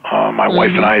day. My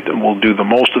wife and I will do the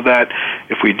most of that.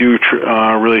 If we do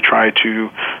really try to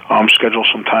schedule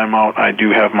some time out, I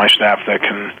do have my staff that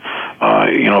can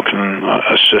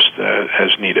assist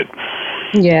as needed.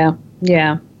 Yeah,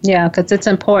 because it's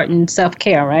important,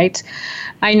 self-care, right?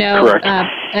 I know.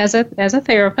 As a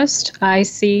therapist, I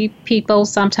see people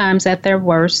sometimes at their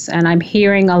worst, and I'm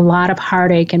hearing a lot of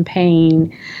heartache and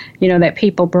pain, that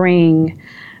people bring.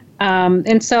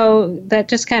 And so that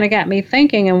just kind of got me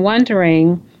thinking and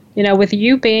wondering, with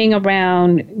you being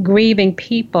around grieving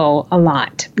people a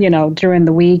lot, during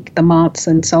the week, the months,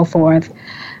 and so forth,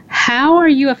 how are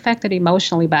you affected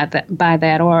emotionally by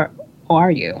that, or are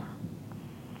you?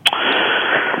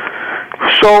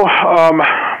 So,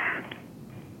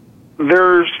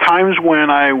 there's times when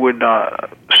I would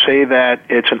say that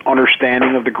it's an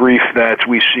understanding of the grief that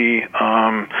we see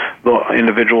the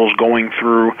individuals going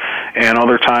through, and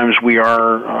other times we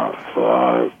are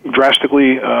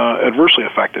drastically adversely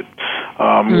affected,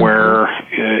 where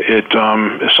it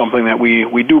is something that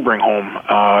we do bring home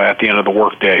at the end of the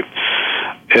workday.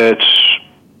 It's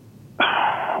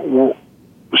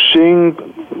seeing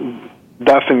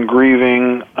death and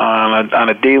grieving on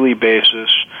a daily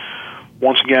basis.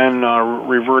 Once again,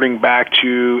 reverting back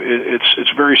to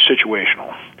it's very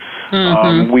situational.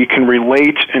 We can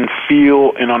relate and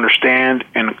feel and understand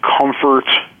and comfort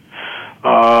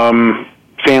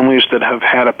families that have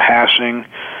had a passing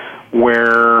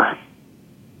where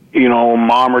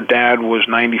mom or dad was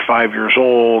 95 years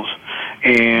old,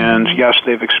 and yes,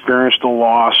 they've experienced a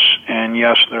loss, and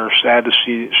yes, they're sad to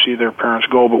see their parents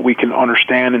go, but we can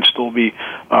understand and still be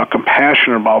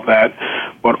compassionate about that.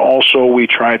 But also we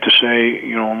try to say,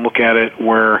 look at it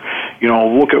where,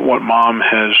 look at what mom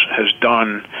has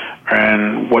done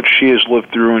and what she has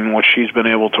lived through and what she's been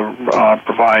able to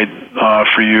provide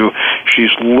for you.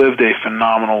 She's lived a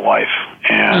phenomenal life,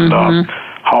 and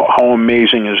how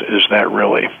amazing is that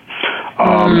really?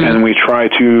 And we try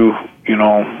to,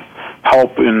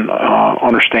 help and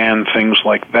understand things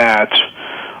like that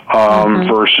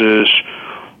versus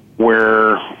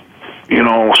where,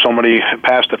 somebody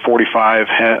passed at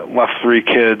 45, left 3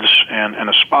 kids and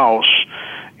a spouse,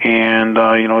 and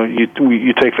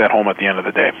you take that home at the end of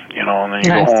the day, and then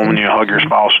you go home and you hug your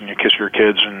spouse and you kiss your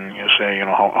kids and you say,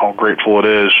 how grateful it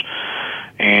is,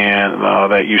 and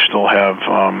that you still have,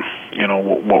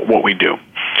 what we do.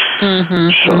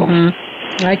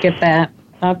 I get that.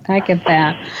 I get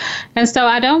that. And so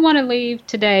I don't want to leave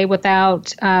today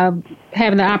without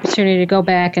having the opportunity to go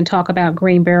back and talk about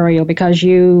green burial, because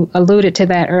you alluded to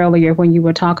that earlier when you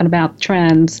were talking about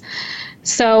trends.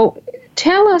 So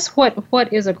tell us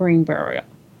what is a green burial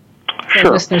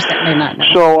for listeners that may not know.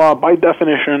 So by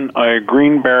definition, a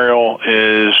green burial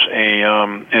is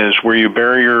is where you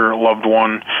bury your loved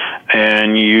one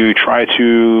and you try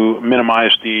to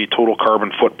minimize the total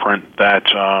carbon footprint that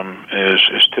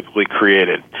is typically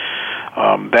created.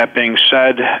 That being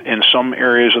said, in some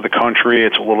areas of the country,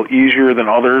 it's a little easier than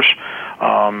others.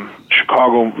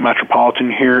 Chicago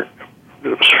metropolitan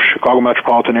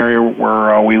area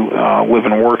where we live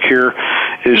and work here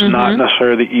is not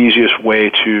necessarily the easiest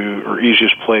place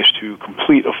to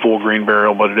complete a full green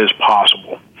burial, but it is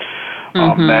possible.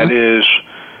 That is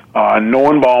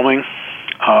no embalming.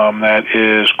 That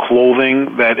is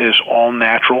clothing that is all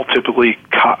natural, typically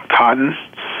cotton.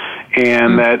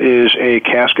 And that is a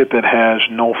casket that has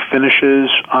no finishes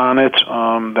on it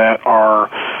that are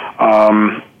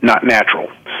not natural.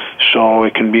 So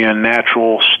it can be a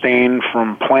natural stain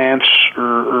from plants,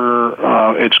 or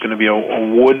it's going to be a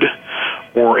wood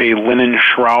or a linen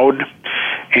shroud.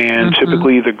 And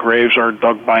typically the graves are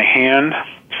dug by hand.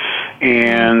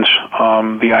 And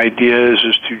the idea is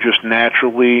to just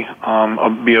naturally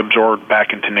be absorbed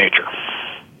back into nature.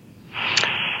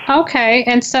 Okay,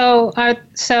 and so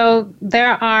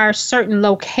there are certain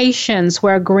locations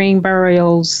where green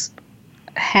burials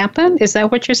happen? Is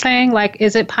that what you're saying? Like,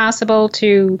 is it possible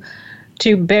to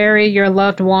bury your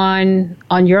loved one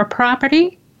on your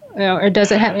property? Or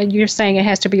does it have, you're saying it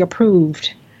has to be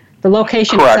approved? The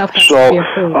location itself has to be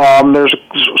approved. There's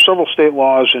several state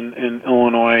laws in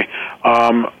Illinois.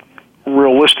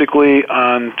 Realistically,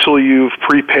 until you've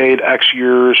prepaid X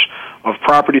years of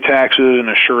property taxes and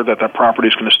assured that property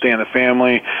is going to stay in the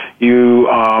family,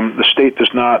 the state does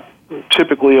not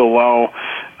typically allow.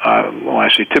 Well, I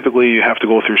say typically, you have to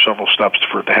go through several steps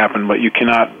for it to happen, but you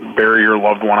cannot bury your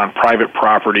loved one on private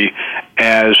property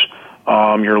as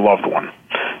your loved one.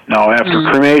 Now, after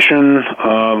cremation,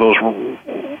 those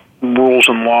rules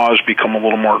and laws become a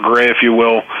little more gray, if you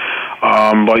will.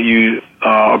 But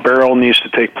a burial needs to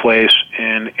take place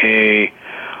in a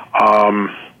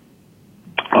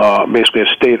basically a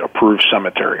state-approved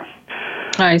cemetery.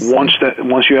 I see.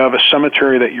 Once you have a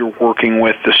cemetery that you're working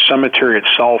with, the cemetery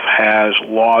itself has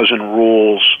laws and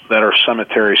rules that are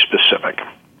cemetery-specific.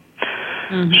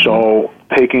 So,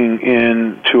 taking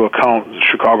into account the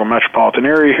Chicago metropolitan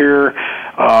area here,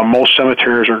 most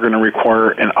cemeteries are going to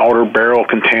require an outer burial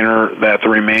container that the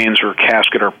remains or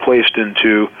casket are placed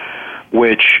into,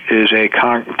 which is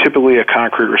typically a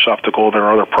concrete receptacle. There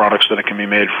are other products that it can be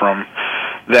made from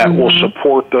that will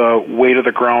support the weight of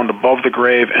the ground above the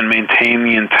grave and maintain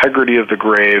the integrity of the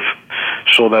grave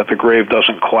so that the grave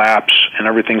doesn't collapse and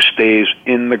everything stays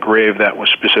in the grave that was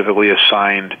specifically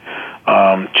assigned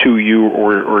to you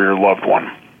or your loved one.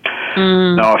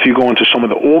 Now, if you go into some of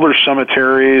the older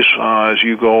cemeteries, as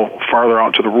you go farther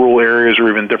out to the rural areas or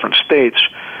even different states,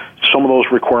 some of those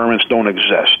requirements don't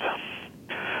exist.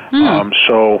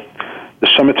 So the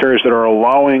cemeteries that are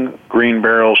allowing green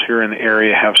burials here in the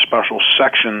area have special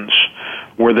sections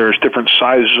where there's different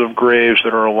sizes of graves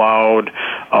that are allowed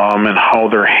and how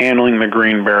they're handling the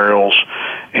green burials.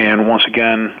 And once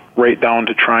again, right down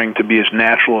to trying to be as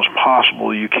natural as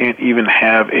possible. You can't even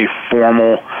have a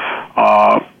formal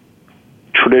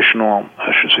traditional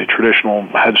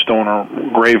headstone or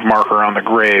grave marker on the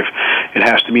grave. It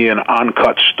has to be an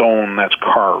uncut stone that's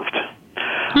carved.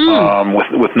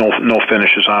 With no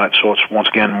finishes on it, so it's once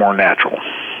again more natural.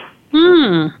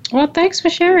 Well, thanks for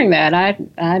sharing that. I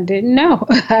didn't know.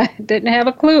 I didn't have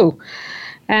a clue.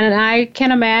 And I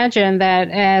can imagine that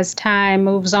as time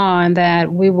moves on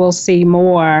that we will see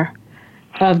more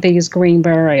of these green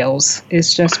burials.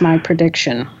 It's just my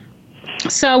prediction.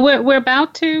 So we're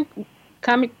about to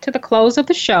come to the close of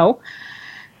the show.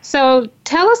 So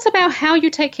tell us about how you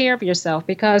take care of yourself,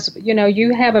 because,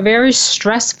 you have a very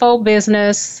stressful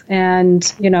business and,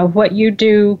 what you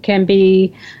do can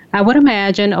be, I would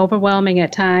imagine, overwhelming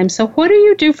at times. So what do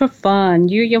you do for fun?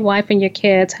 You, your wife, and your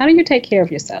kids, how do you take care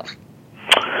of yourself?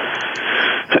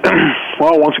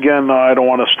 Well, once again, I don't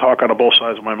want to talk out of both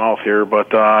sides of my mouth here,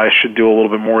 but I should do a little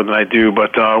bit more than I do.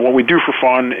 But what we do for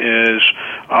fun is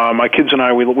my kids and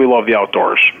I, we love the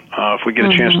outdoors. If we get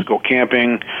a chance to go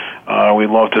camping, we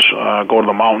love to go to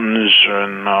the mountains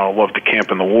and love to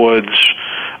camp in the woods.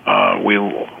 We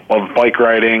love bike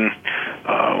riding.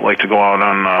 Like to go out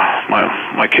on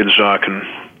my kids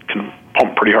can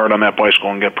pump pretty hard on that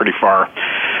bicycle and get pretty far.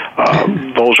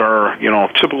 Those are,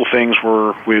 typical things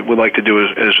where we like to do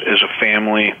as a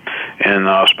family and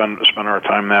spend our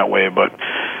time that way. But,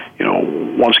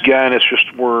 once again, it's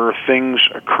just where things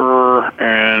occur,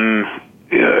 and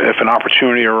if an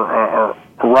opportunity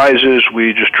arises,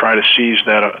 we just try to seize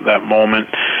that moment,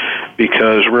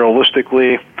 because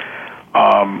realistically,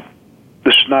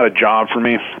 this is not a job for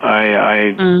me.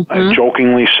 I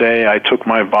jokingly say I took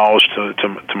my vows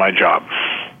to my job.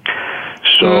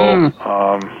 So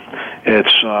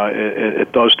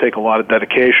it does take a lot of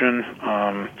dedication.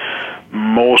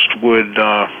 Most would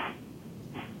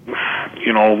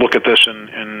look at this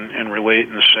and relate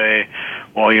and say,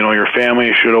 well, your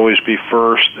family should always be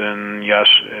first, and yes,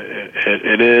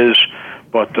 it is,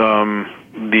 but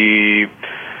the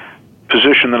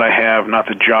position that I have, not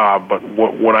the job, but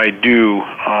what I do,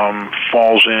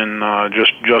 falls in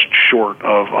just short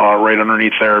of right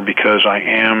underneath there, because I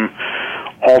am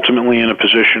ultimately in a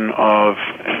position of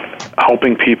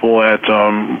helping people at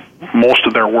most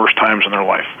of their worst times in their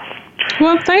life.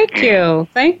 Well, thank you.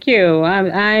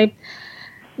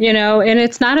 And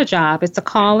it's not a job, it's a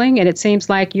calling, and it seems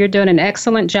like you're doing an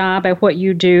excellent job at what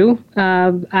you do.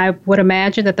 I would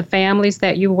imagine that the families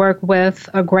that you work with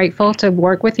are grateful to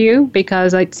work with you,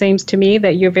 because it seems to me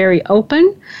that you're very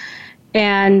open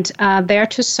and there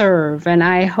to serve. And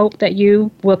I hope that you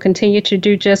will continue to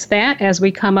do just that as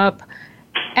we come up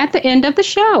at the end of the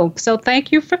show. So thank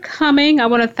you for coming. I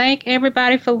want to thank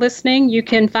everybody for listening. You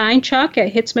can find Chuck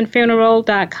at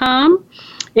hitzemanfuneral.com.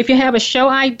 If you have a show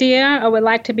idea or would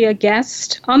like to be a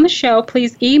guest on the show,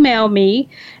 please email me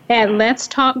at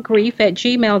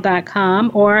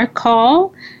letstalkgrief@gmail.com or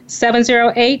call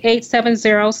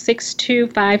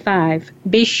 708-870-6255.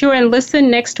 Be sure and listen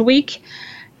next week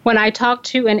when I talk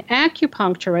to an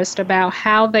acupuncturist about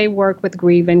how they work with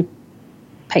grieving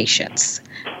patients.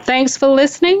 Thanks for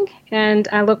listening, and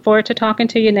I look forward to talking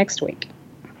to you next week.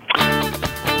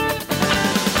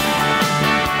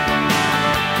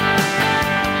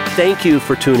 Thank you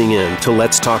for tuning in to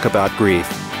Let's Talk About Grief.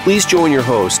 Please join your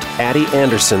host, Addie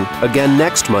Anderson, again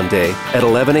next Monday at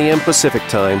 11 a.m. Pacific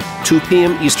Time, 2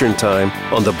 p.m. Eastern Time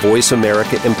on the Voice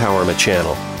America Empowerment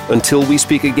Channel. Until we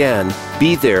speak again,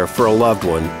 be there for a loved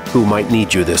one who might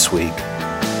need you this week.